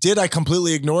 Did I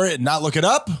completely ignore it and not look it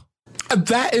up?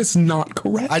 That is not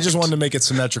correct. I just wanted to make it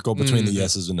symmetrical between the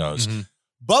yeses and nos. Mhm.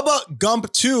 Bubba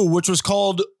Gump 2, which was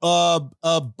called it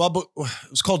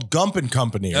was called Gump and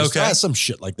Company. It was, Okay. some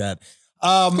shit like that.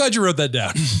 I'm glad you wrote that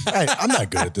down. I'm not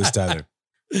good at this, Tyler.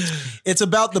 It's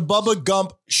about the Bubba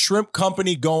Gump Shrimp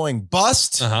Company going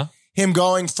bust. Uh-huh. Him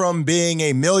going from being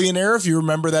a millionaire, if you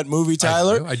remember that movie,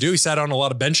 Tyler. I do. He sat on a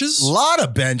lot of benches, A lot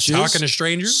of benches. talking to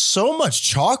strangers. So much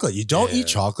chocolate. You don't eat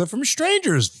chocolate from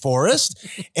strangers, Forrest.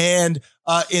 And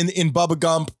in Bubba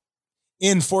Gump,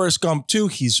 in Forrest Gump 2,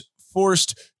 he's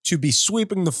forced to be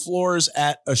sweeping the floors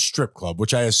at a strip club,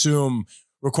 which I assume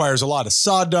requires a lot of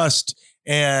sawdust,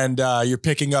 and you're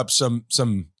picking up some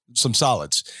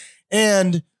solids.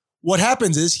 And what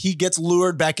happens is he gets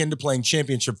lured back into playing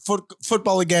championship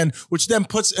football again, which then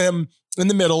puts him in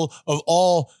the middle of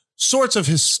all sorts of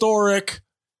historic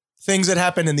things that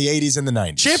happened in the 80s and the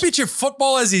 90s. Championship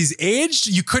football as he's aged?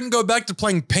 You couldn't go back to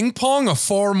playing ping pong, a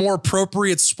far more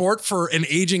appropriate sport for an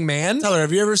aging man? Tyler,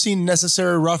 have you ever seen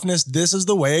Necessary Roughness? This is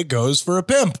the way it goes for a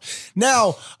pimp.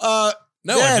 Now, No,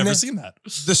 I've never seen that.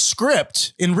 the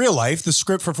script in real life, the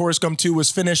script for Forrest Gump 2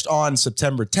 was finished on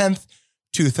September 10th,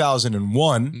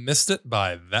 2001. Missed it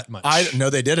by that much. No,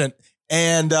 they didn't.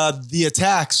 And the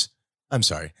attacks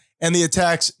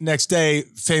next day,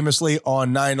 famously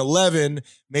on 9/11,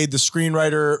 made the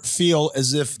screenwriter feel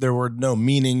as if there were no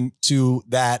meaning to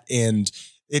that. And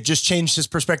it just changed his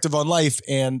perspective on life,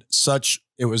 and such,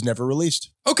 it was never released.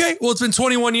 Okay, well, it's been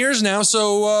 21 years now,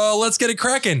 so let's get it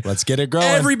cracking. Let's get it going.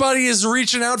 Everybody is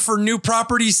reaching out for new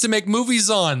properties to make movies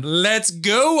on. Let's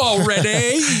go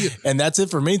already. And that's it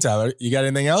for me, Tyler. You got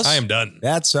anything else? I am done.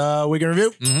 That's Week in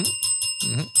Review.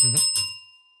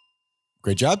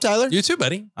 Great job, Tyler. You too,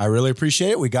 buddy. I really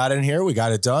appreciate it. We got in here. We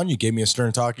got it done. You gave me a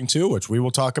stern talking to, which we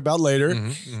will talk about later.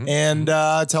 And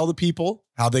tell the people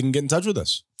how they can get in touch with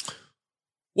us.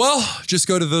 Well, just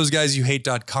go to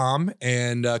thoseguysyouhate.com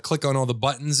and click on all the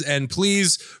buttons. And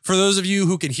please, for those of you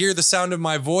who can hear the sound of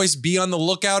my voice, be on the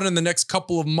lookout in the next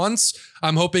couple of months.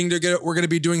 I'm hoping we're going to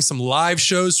be doing some live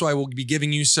shows, so I will be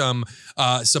giving you some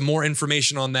more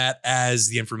information on that as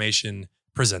the information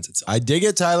presents itself. I dig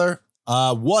it, Tyler.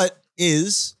 What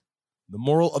is the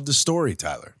moral of the story,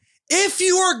 Tyler? If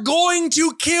you are going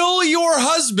to kill your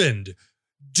husband,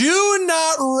 do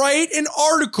not write an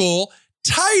article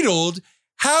titled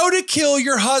 "How to Kill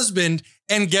Your Husband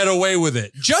and Get Away with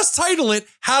It." Just title it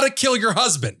 "How to Kill Your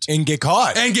Husband And get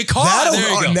caught. and Get Caught."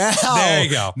 There you go. There you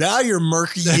go. Now you're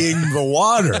murkying the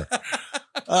water.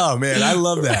 Oh, man, I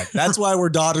love that. That's why we're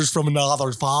daughters from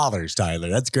another fathers, Tyler.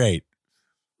 That's great.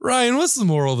 Ryan, what's the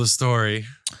moral of the story?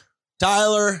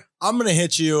 Tyler, I'm going to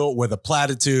hit you with a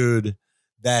platitude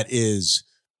that is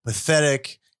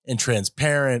pathetic and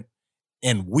transparent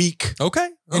and weak Okay.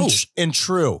 and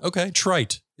true. Okay.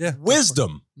 Trite. Yeah.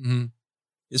 Wisdom Mm-hmm.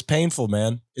 is painful,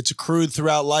 man. It's accrued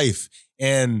throughout life.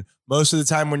 And most of the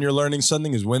time when you're learning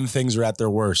something is when things are at their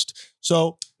worst.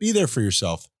 So be there for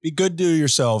yourself. Be good to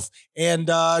yourself. And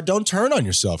don't turn on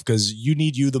yourself because you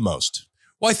need you the most.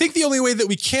 Well, I think the only way that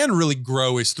we can really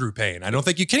grow is through pain. I don't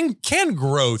think you can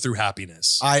grow through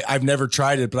happiness. I've never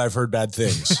tried it, but I've heard bad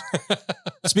things.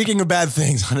 Speaking of bad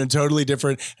things, on a totally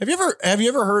different, have you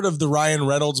ever heard of the Ryan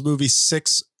Reynolds movie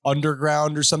 6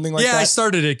 Underground or something like that? Yeah, I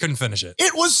started it, couldn't finish it.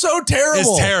 It was so terrible.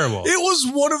 It's terrible. It was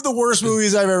one of the worst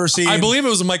movies I've ever seen. I believe it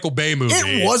was a Michael Bay movie.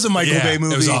 It was a Michael Bay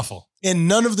movie. It was awful. And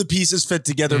none of the pieces fit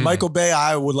together. Michael Bay,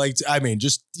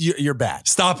 you're bad.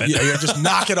 Stop it. You're just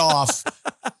knock it off.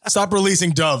 Stop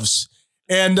releasing doves.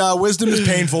 And wisdom is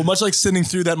painful, much like sitting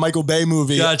through that Michael Bay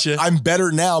movie. Gotcha. I'm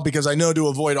better now because I know to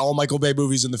avoid all Michael Bay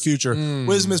movies in the future.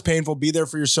 Wisdom is painful. Be there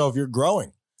for yourself. You're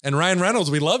growing. And Ryan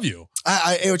Reynolds, we love you.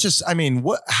 How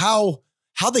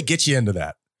they get you into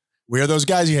that? We are those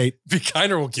guys you hate. Be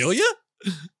kinder will kill you?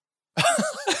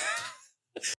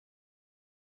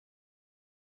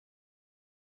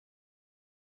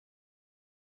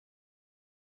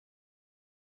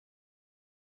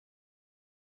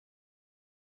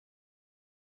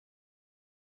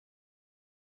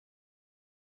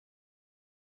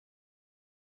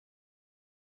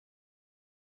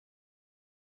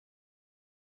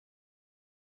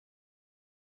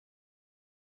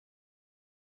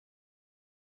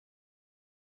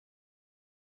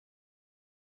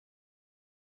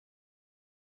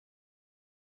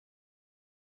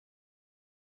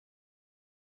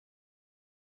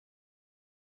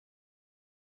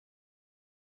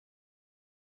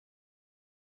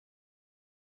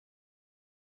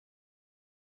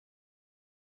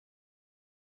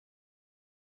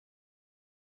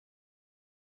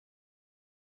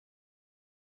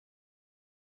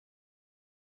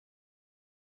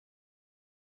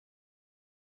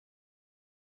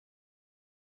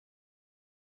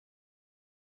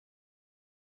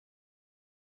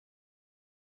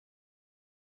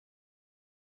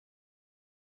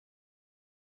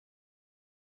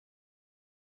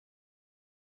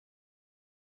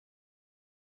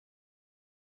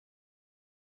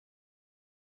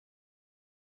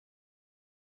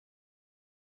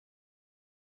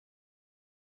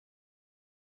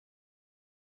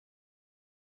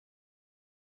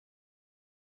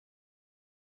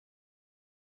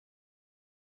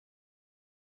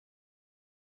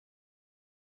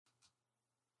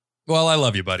 Well, I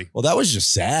love you, buddy. Well, that was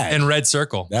just sad. And red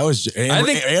circle. That was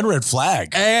and red flag.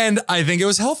 And I think it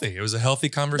was healthy. It was a healthy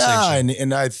conversation.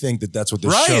 And I think that's what the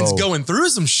Ryan's show. going through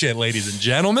some shit, ladies and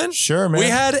gentlemen. Sure, man. We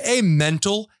had a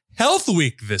mental health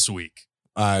week this week.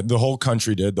 The whole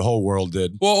country did. The whole world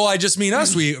did. Well, I just mean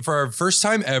us. We, for our first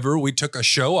time ever, we took a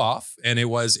show off, and it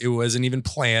wasn't even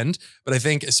planned. But I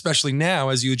think, especially now,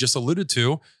 as you just alluded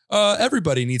to,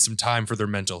 everybody needs some time for their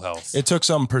mental health. It took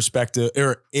some perspective,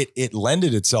 or it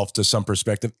lended itself to some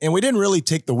perspective. And we didn't really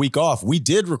take the week off. We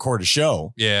did record a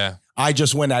show. Yeah. I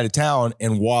just went out of town,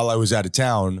 and while I was out of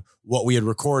town, what we had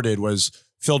recorded was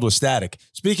filled with static.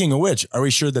 Speaking of which, are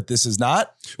we sure that this is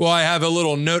not? Well, I have a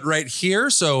little note right here.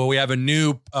 So we have a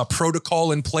new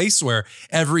protocol in place where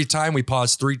every time we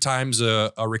pause 3 times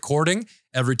a recording,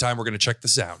 every time we're going to check the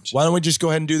sound. Why don't we just go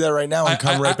ahead and do that right now and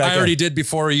come right back I already did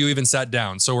before you even sat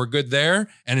down. So we're good there.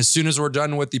 And as soon as we're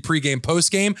done with the pregame,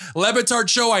 postgame, Lebitard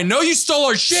show, I know you stole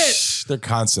our shit. They're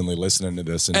constantly listening to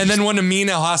this. And then when Amin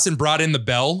El Hassan brought in the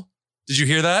bell, did you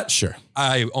hear that? Sure.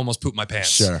 I almost pooped my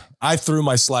pants. Sure. I threw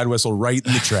my slide whistle right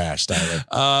in the trash,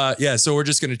 Tyler. Yeah. So we're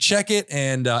just going to check it.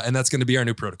 And that's going to be our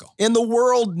new protocol. And the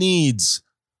world needs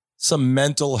some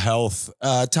mental health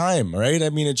time, right? I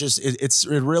mean, it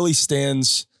really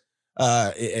stands.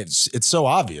 It's so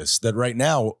obvious that right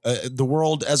now, the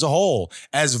world as a whole,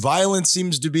 as violence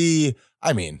seems to be,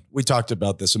 I mean, we talked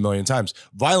about this a million times.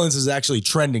 Violence is actually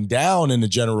trending down in a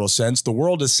general sense. The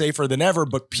world is safer than ever,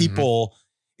 but people,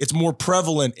 it's more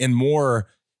prevalent and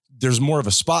there's more of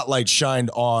a spotlight shined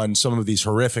on some of these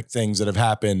horrific things that have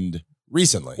happened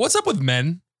recently. What's up with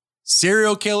men?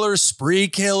 Serial killers, spree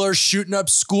killers, shooting up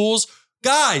schools.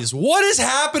 Guys, what is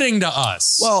happening to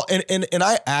us? Well, and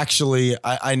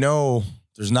I know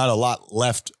there's not a lot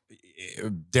left,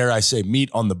 dare I say, meat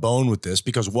on the bone with this,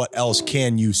 because what else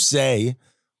can you say?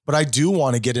 But I do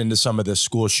want to get into some of this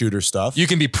school shooter stuff. You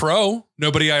can be pro.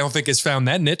 Nobody, I don't think, has found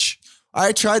that niche.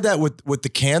 I tried that with the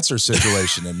cancer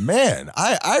situation, and man,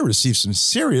 I received some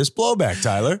serious blowback,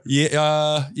 Tyler.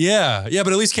 Yeah,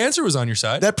 but at least cancer was on your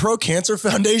side. That Pro Cancer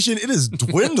Foundation, it is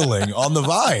dwindling on the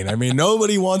vine. I mean,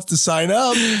 nobody wants to sign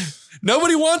up.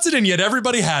 Nobody wants it, and yet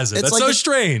everybody has it. It's That's like so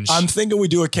strange. I'm thinking we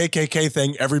do a KKK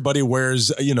thing. Everybody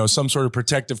wears, some sort of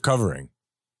protective covering.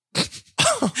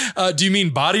 Do you mean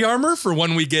body armor for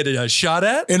when we get a shot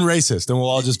at? And racist, and we'll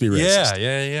all just be racist.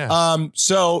 Yeah.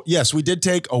 So yes, we did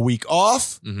take a week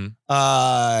off.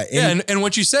 Mm-hmm. And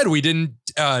what you said, we didn't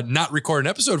not record an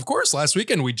episode, of course, last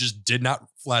weekend. We just did not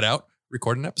flat out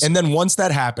record an episode. And then once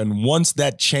that happened, once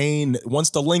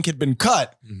the link had been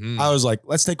cut, I was like,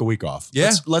 let's take a week off.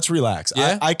 Yeah. Let's relax.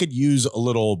 Yeah. I could use a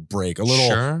little break, a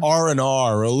little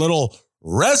R&R, a little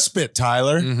respite,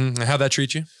 Tyler. Mm-hmm. How'd that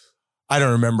treat you? I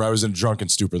don't remember. I was in a drunken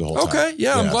stupor the whole time. Okay,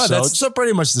 yeah, I'm glad. So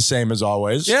pretty much the same as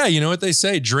always. Yeah, you know what they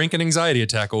say, drink an anxiety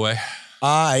attack away.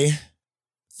 I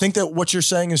think that what you're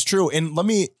saying is true. And let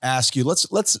me ask you,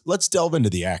 let's delve into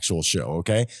the actual show,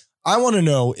 okay? I want to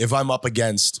know if I'm up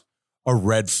against a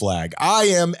red flag. I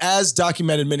am, as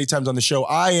documented many times on the show,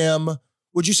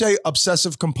 would you say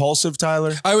obsessive compulsive,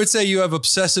 Tyler? I would say you have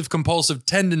obsessive compulsive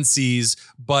tendencies,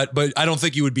 but I don't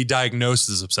think you would be diagnosed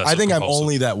as obsessive. I think I'm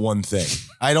only that one thing.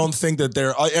 I don't think that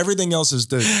everything else is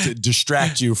to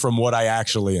distract you from what I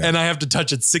actually am. And I have to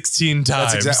touch it 16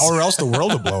 times. That's exactly, or else the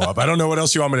world will blow up. I don't know what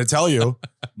else you want me to tell you.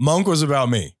 Monk was about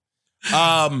me.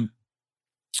 I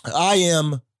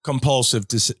am compulsive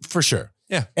for sure.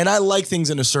 Yeah. And I like things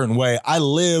in a certain way. I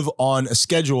live on a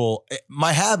schedule.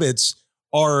 My habits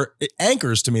are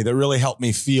anchors to me that really help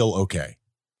me feel okay.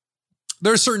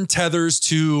 There are certain tethers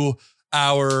to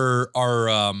our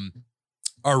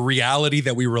reality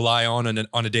that we rely on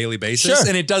a daily basis. Sure.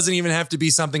 And it doesn't even have to be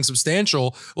something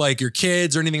substantial like your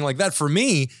kids or anything like that. For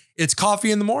me, it's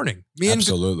coffee in the morning.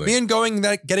 Absolutely. Me and getting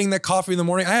that coffee in the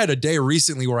morning. I had a day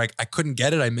recently where I couldn't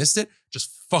get it. I missed it.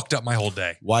 Just fucked up my whole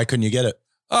day. Why couldn't you get it?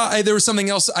 There was something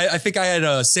else. I think I had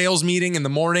a sales meeting in the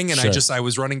morning and Sure. I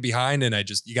was running behind and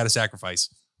you got to sacrifice.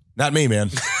 Not me,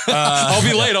 man. I'll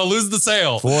be late. I'll lose the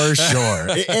sale. For sure.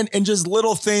 And just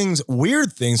little things,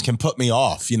 weird things can put me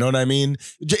off. You know what I mean?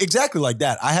 Exactly like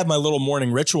that. I have my little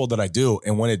morning ritual that I do.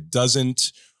 And when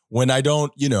I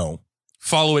don't,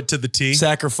 Follow it to the T.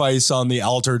 sacrifice on the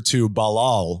altar to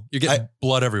Balal. You're getting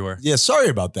blood everywhere. Yeah, sorry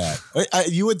about that.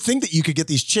 You would think that you could get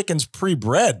these chickens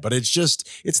pre-bred, but it's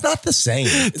not the same.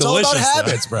 It's all about Delicious, though.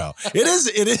 habits, bro.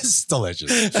 It is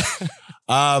delicious.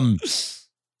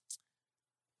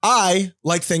 I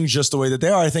like things just the way that they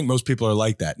are. I think most people are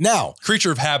like that. Now,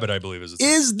 Creature of habit, I believe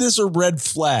is this a red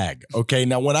flag? Okay,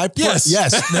 now when I put, Yes.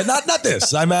 not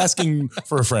this. I'm asking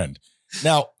for a friend.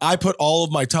 Now, I put all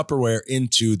of my Tupperware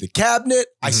into the cabinet.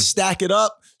 I stack it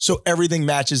up so everything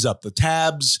matches up. The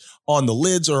tabs on the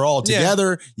lids are all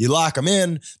together. You lock them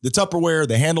in. The Tupperware,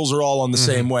 the handles are all on the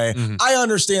same way. I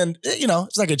understand,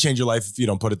 it's not going to change your life if you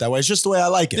don't put it that way. It's just the way I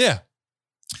like it. Yeah.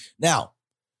 Now,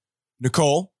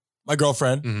 Nicole, my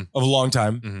girlfriend of a long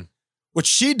time, what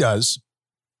she does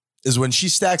is when she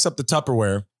stacks up the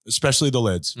Tupperware, especially the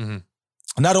lids,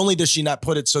 not only does she not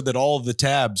put it so that all of the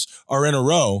tabs are in a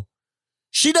row,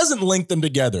 she doesn't link them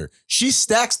together. She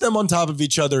stacks them on top of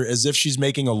each other as if she's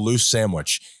making a loose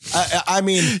sandwich. I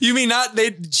mean, you mean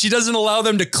she doesn't allow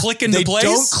them to click into place? They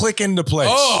don't click into place.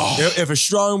 Oh. If a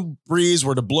strong breeze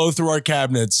were to blow through our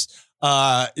cabinets,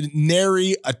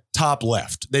 nary a top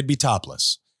left, they'd be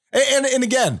topless. And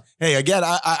again,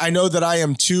 I know that I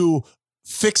am too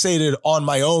fixated on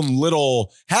my own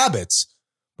little habits,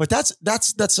 but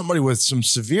that's somebody with some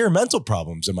severe mental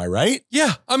problems. Am I right?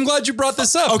 Yeah, I'm glad you brought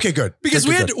this up. Okay, good. Because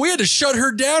good. we had to shut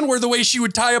her down where the way she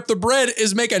would tie up the bread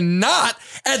is make a knot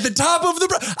at the top of the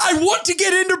bread. I want to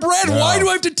get into bread. No. Why do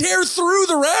I have to tear through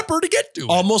the wrapper to get to it?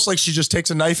 Almost like she just takes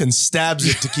a knife and stabs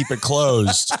it to keep it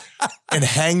closed and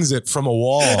hangs it from a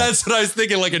wall. That's what I was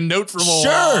thinking, like a note from a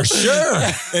wall.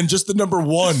 Sure. And just the number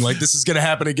 1, like this is going to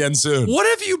happen again soon. What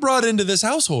have you brought into this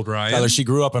household, Ryan? Tyler, she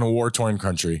grew up in a war-torn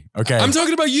country. Okay. I'm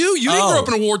talking about you. You didn't grow up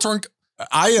in a war-torn.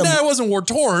 It wasn't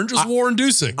war-torn, just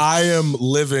war-inducing. I am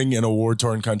living in a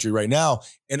war-torn country right now,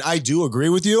 and I do agree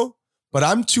with you, but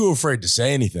I'm too afraid to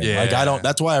say anything. Yeah. Like I don't.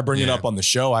 That's why I bring it up on the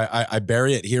show. I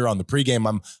bury it here on the pregame.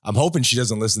 I'm hoping she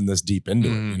doesn't listen this deep into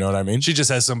it. You know what I mean? She just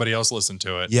has somebody else listen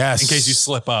to it. Yes. In case you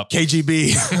slip up.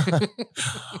 KGB.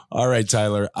 All right,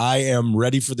 Tyler. I am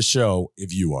ready for the show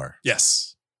if you are. Yes.